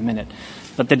back to that in a minute.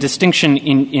 But the distinction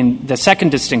in the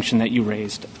second distinction that you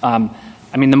raised,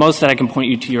 the most that I can point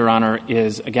you to, Your Honor,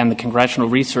 is, again, the Congressional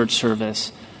Research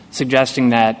Service suggesting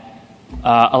that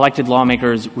elected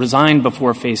lawmakers resign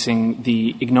before facing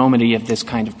the ignominy of this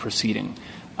kind of proceeding.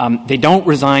 They don't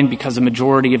resign because a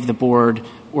majority of the board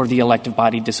or the elective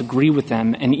body disagree with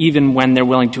them, and even when they're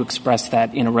willing to express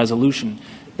that in a resolution,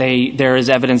 there is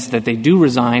evidence that they do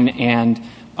resign and,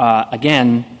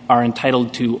 again, are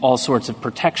entitled to all sorts of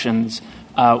protections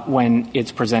when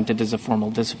it's presented as a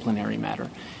formal disciplinary matter.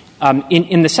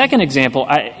 In the second example,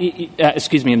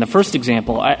 in the first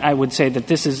example, I would say that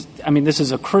this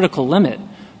is a critical limit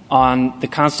on the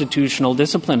constitutional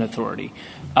discipline authority,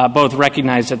 both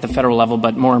recognized at the federal level,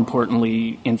 but more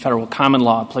importantly in federal common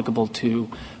law applicable to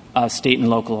state and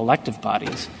local elective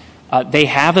bodies. They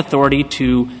have authority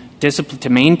to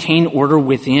maintain order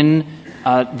within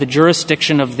the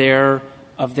jurisdiction of their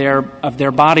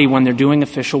body when they're doing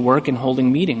official work and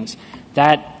holding meetings.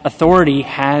 That authority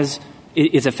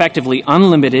is effectively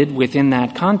unlimited within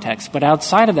that context, but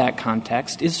outside of that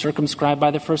context is circumscribed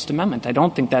by the First Amendment. I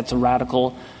don't think that's a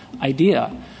radical idea.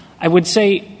 I would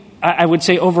say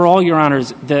overall, Your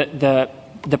Honors, the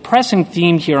pressing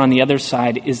theme here on the other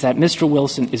side is that Mr.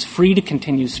 Wilson is free to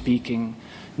continue speaking,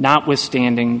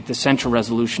 notwithstanding the censure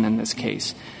resolution in this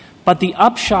case. But the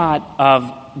upshot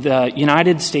of the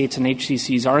United States and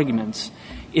HCC's arguments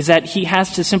is that he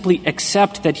has to simply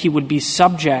accept that he would be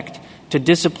subject to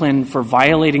discipline for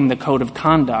violating the code of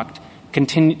conduct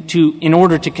in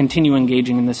order to continue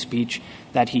engaging in the speech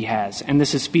that he has. And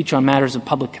this is speech on matters of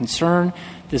public concern.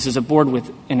 This is a board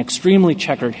with an extremely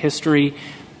checkered history.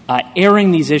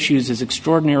 Airing these issues is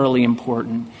extraordinarily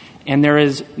important. And there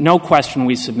is no question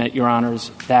we submit, Your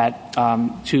Honors, that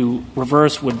to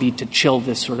reverse would be to chill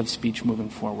this sort of speech moving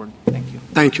forward. Thank you.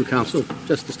 Thank you, Counsel.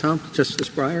 Justice Thompson, Justice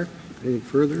Breyer, anything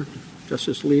further?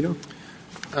 Justice Alito?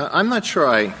 I'm not sure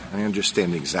I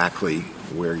understand exactly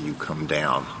where you come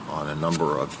down on a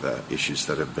number of the issues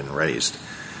that have been raised.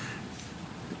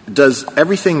 Does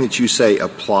everything that you say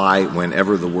apply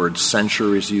whenever the word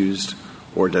censure is used,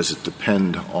 or does it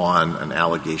depend on an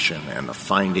allegation and a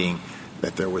finding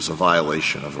that there was a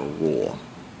violation of a rule?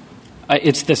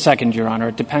 It's the second, Your Honor.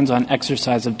 It depends on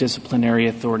exercise of disciplinary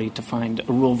authority to find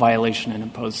a rule violation and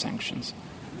impose sanctions.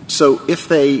 So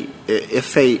if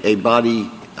a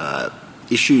body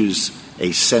issues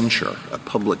a censure, a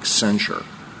public censure,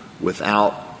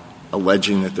 without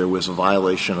alleging that there was a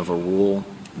violation of a rule,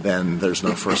 then there's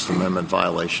no First Amendment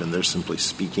violation. They're simply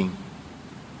speaking.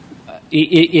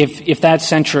 If that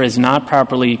censure is not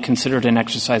properly considered an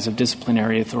exercise of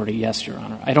disciplinary authority, yes, Your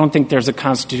Honor. I don't think there's a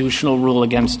constitutional rule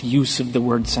against use of the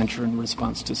word censure in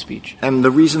response to speech. And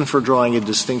the reason for drawing a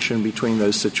distinction between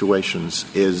those situations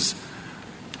is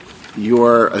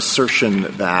your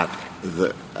assertion that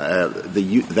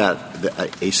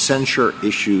a censure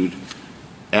issued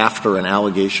after an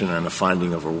allegation and a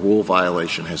finding of a rule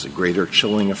violation has a greater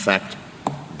chilling effect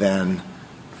than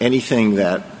anything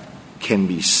that can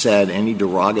be said, any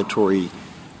derogatory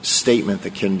statement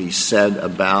that can be said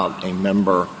about a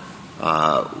member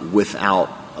without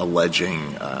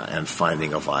alleging and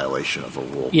finding a violation of a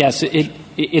rule. Yes,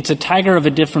 it's a tiger of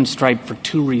a different stripe for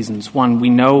two reasons. One, we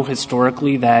know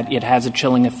historically that it has a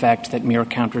chilling effect that mere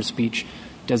counter speech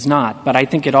does not. But I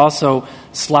think it also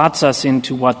slots us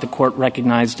into what the court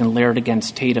recognized in Laird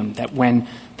against Tatum, that when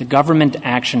the government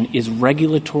action is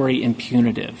regulatory and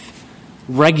punitive,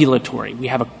 we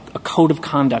have a code of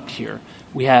conduct here.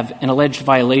 We have an alleged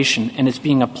violation, and it's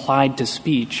being applied to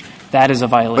speech. That is a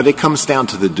violation. But it comes down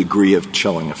to the degree of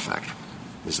chilling effect.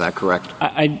 Is that correct?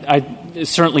 I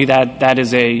certainly that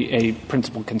is a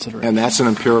principal consideration. And that's an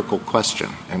empirical question.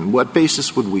 And what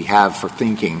basis would we have for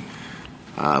thinking,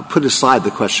 put aside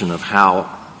the question of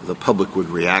how the public would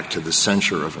react to the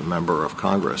censure of a member of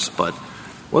Congress, but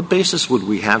what basis would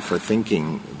we have for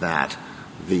thinking that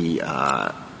the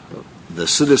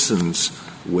citizens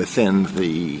within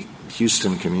the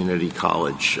Houston Community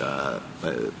College,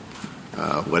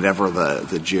 whatever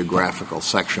the geographical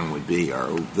section would be,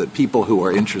 or the people who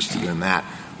are interested in that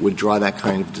would draw that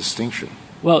kind of distinction?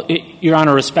 Well, Your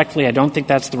Honor, respectfully, I don't think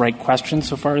that's the right question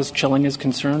so far as chilling is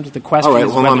concerned. The question All right,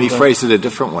 is well, let me phrase it a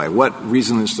different way. What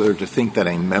reason is there to think that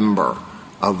a member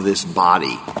of this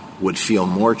body would feel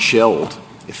more chilled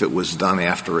if it was done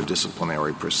after a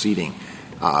disciplinary proceeding,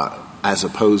 as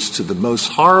opposed to the most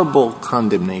horrible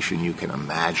condemnation you can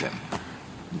imagine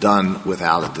done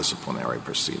without a disciplinary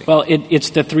proceeding? Well, it's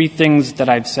the three things that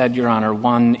I've said, Your Honor.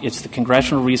 One, it's the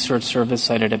Congressional Research Service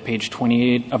cited at page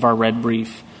 28 of our red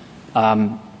brief,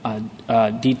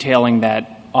 detailing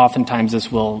that oftentimes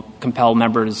this will compel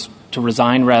members to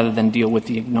resign rather than deal with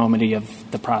the ignominy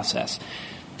of the process.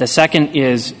 The second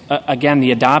is, again,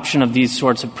 the adoption of these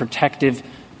sorts of protective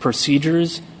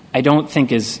procedures I don't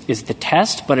think is the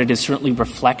test, but it is certainly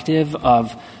reflective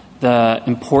of the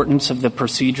importance of the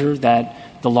procedure,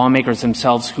 that the lawmakers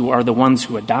themselves, who are the ones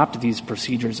who adopt these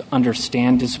procedures,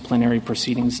 understand disciplinary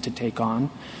proceedings to take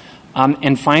on.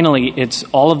 And finally, it's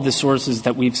all of the sources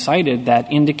that we've cited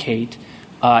that indicate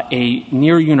a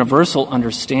near universal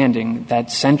understanding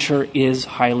that censure is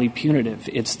highly punitive.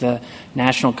 It's the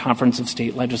National Conference of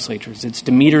State Legislatures. It's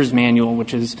Demeter's manual,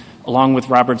 which is, along with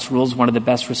Robert's Rules, one of the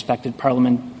best respected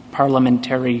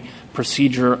parliamentary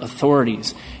procedure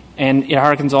authorities. And it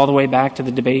harkens all the way back to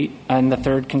the debate in the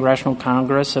Third Congressional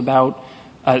Congress about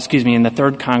in the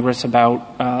Third Congress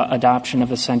about adoption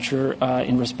of a censure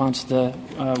in response to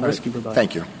the Risky Rebellion.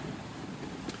 Thank you.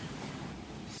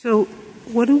 So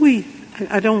what do we –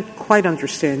 I don't quite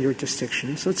understand your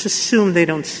distinctions. Let's assume they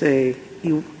don't say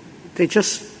 – they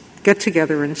just get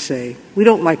together and say, we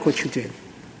don't like what you did.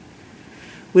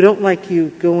 We don't like you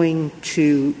going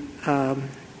to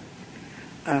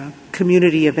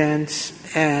community events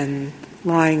and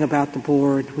lying about the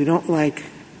board. We don't like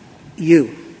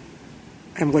you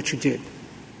and what you did.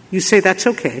 You say that's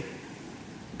okay,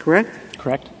 correct?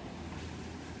 Correct.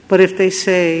 But if they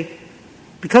say,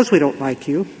 because we don't like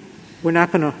you, we're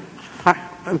not going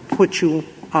to put you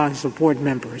as a board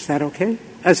member, is that okay?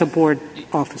 As a board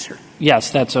officer?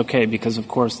 Yes, that's okay, because, of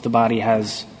course, the body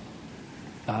has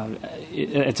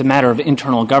it's a matter of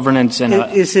internal governance. And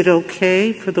is it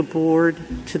okay for the board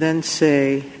to then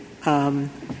say,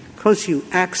 because you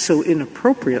act so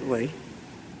inappropriately,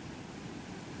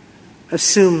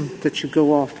 assume that you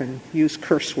go off and use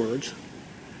curse words,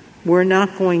 we're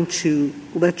not going to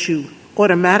let you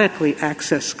automatically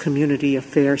access community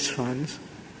affairs funds,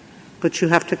 but you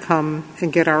have to come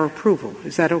and get our approval.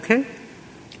 Is that okay?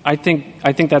 I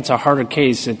think that's a harder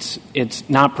case. It's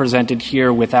not presented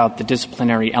here without the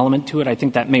disciplinary element to it. I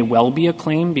think that may well be a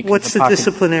claim. Because what's the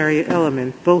disciplinary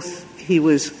element? Both he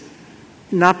was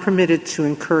not permitted to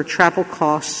incur travel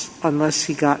costs unless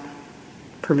he got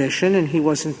permission, and he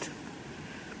wasn't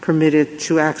permitted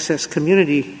to access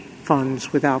community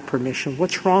funds without permission.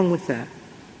 What's wrong with that?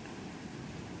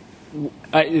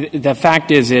 The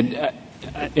fact is,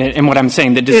 and what I'm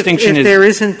saying, the distinction if is there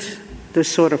isn't the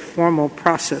sort of formal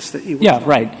process that you would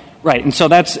right. And so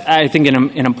that's, I think,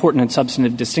 an important and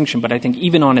substantive distinction. But I think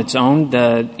even on its own,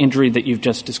 the injury that you've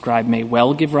just described may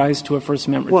well give rise to a First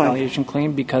Amendment retaliation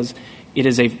claim, because it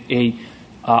is a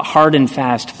hard and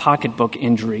fast pocketbook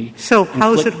injury. So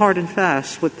how is it hard and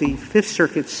fast? What the Fifth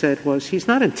Circuit said was he's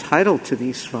not entitled to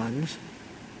these funds.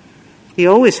 He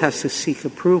always has to seek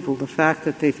approval. The fact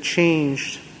that they've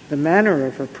changed the manner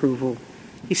of approval,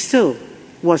 he still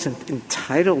wasn't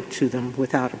entitled to them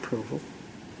without approval.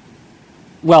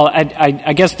 Well,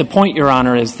 I guess the point, Your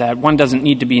Honor, is that one doesn't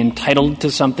need to be entitled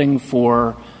to something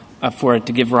for it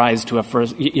to give rise to a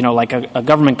first, like a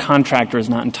government contractor is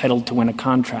not entitled to win a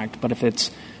contract, but if it's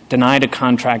denied a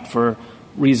contract for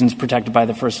reasons protected by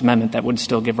the First Amendment, that would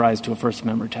still give rise to a First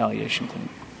Amendment retaliation claim.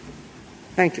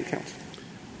 Thank you, counsel.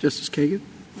 Justice Kagan,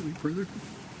 any further?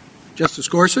 Justice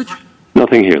Gorsuch?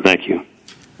 Nothing here. Thank you.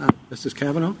 Justice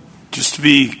Kavanaugh? Just to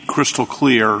be crystal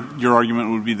clear, your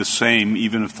argument would be the same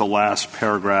even if the last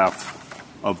paragraph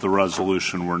of the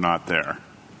resolution were not there.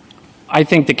 I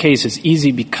think the case is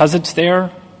easy because it's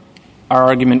there. Our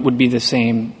argument would be the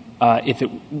same our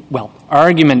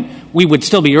argument, we would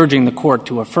still be urging the court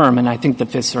to affirm, and I think the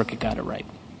Fifth Circuit got it right.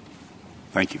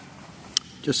 Thank you.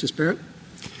 Justice Barrett?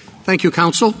 Thank you,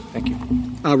 counsel. Thank you.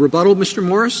 Rebuttal, Mr.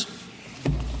 Morris?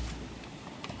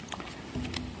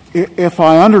 If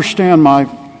I understand my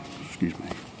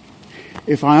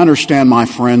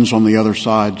friends on the other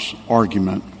side's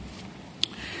argument,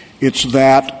 it's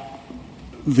that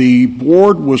the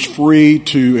board was free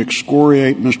to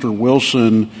excoriate Mr.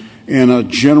 Wilson in a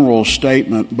general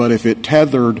statement, but if it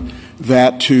tethered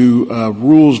that to a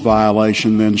rules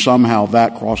violation, then somehow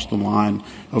that crossed the line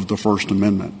of the First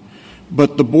Amendment.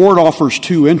 But the board offers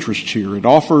two interests here. It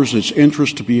offers its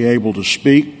interest to be able to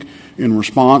speak in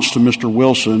response to Mr.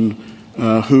 Wilson,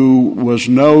 who was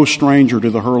no stranger to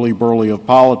the hurly-burly of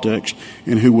politics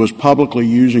and who was publicly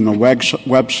using a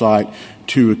website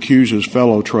to accuse his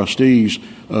fellow trustees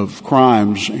of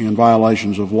crimes and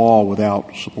violations of law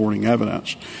without supporting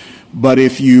evidence. But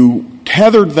if you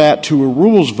tethered that to a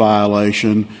rules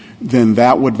violation, then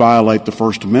that would violate the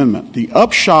First Amendment. The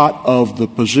upshot of the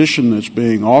position that's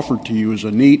being offered to you as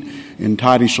a neat and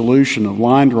tidy solution of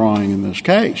line drawing in this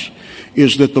case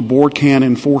is that the board can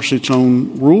enforce its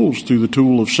own rules through the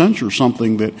tool of censure,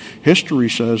 something that history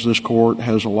says this court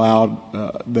has allowed,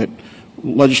 that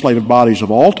legislative bodies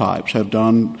of all types have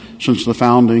done since the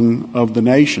founding of the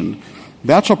nation.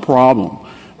 That's a problem.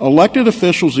 Elected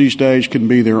officials these days can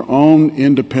be their own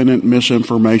independent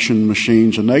misinformation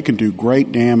machines, and they can do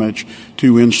great damage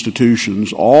to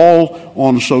institutions, all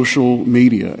on social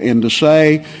media. And to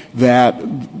say that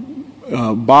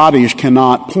bodies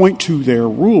cannot point to their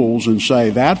rules and say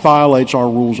that violates our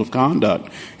rules of conduct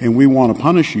and we want to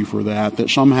punish you for that, that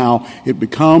somehow it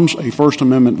becomes a First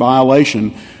Amendment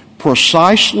violation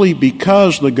precisely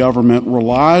because the government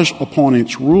relies upon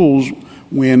its rules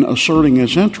when asserting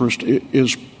its interest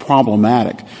is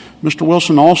problematic. Mr.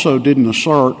 Wilson also didn't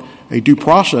assert a due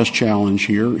process challenge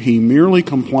here. He merely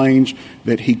complains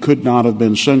that he could not have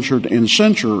been censured, and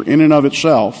censure in and of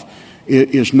itself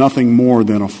is nothing more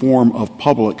than a form of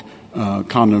public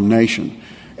condemnation.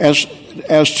 As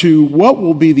to what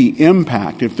will be the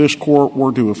impact if this court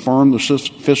were to affirm the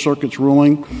Fifth Circuit's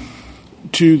ruling,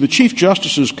 to the Chief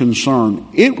Justice's concern,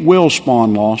 it will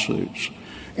spawn lawsuits.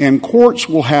 And courts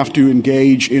will have to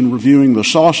engage in reviewing the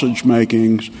sausage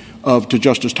makings to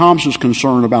Justice Thomas's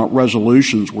concern about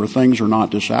resolutions where things are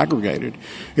not disaggregated.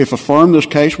 If affirmed, this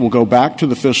case will go back to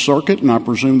the Fifth Circuit, and I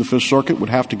presume the Fifth Circuit would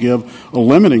have to give a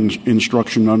limiting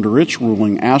instruction under its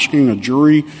ruling, asking a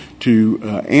jury to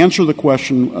answer the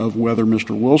question of whether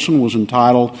Mr. Wilson was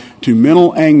entitled to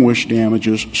mental anguish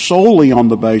damages solely on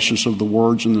the basis of the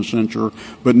words in the censure,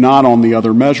 but not on the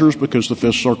other measures, because the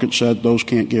Fifth Circuit said those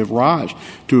can't give rise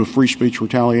to a free speech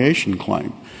retaliation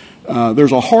claim.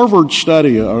 There's a Harvard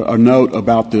study, a note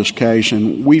about this case,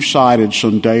 and we've cited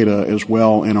some data as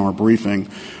well in our briefing.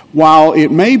 While it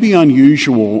may be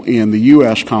unusual in the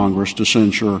U.S. Congress to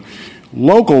censure,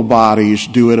 local bodies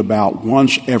do it about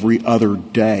once every other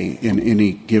day in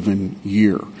any given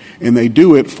year. And they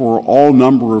do it for all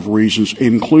number of reasons,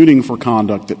 including for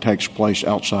conduct that takes place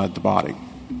outside the body.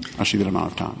 I see that I'm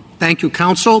out of time. Thank you,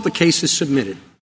 counsel. The case is submitted.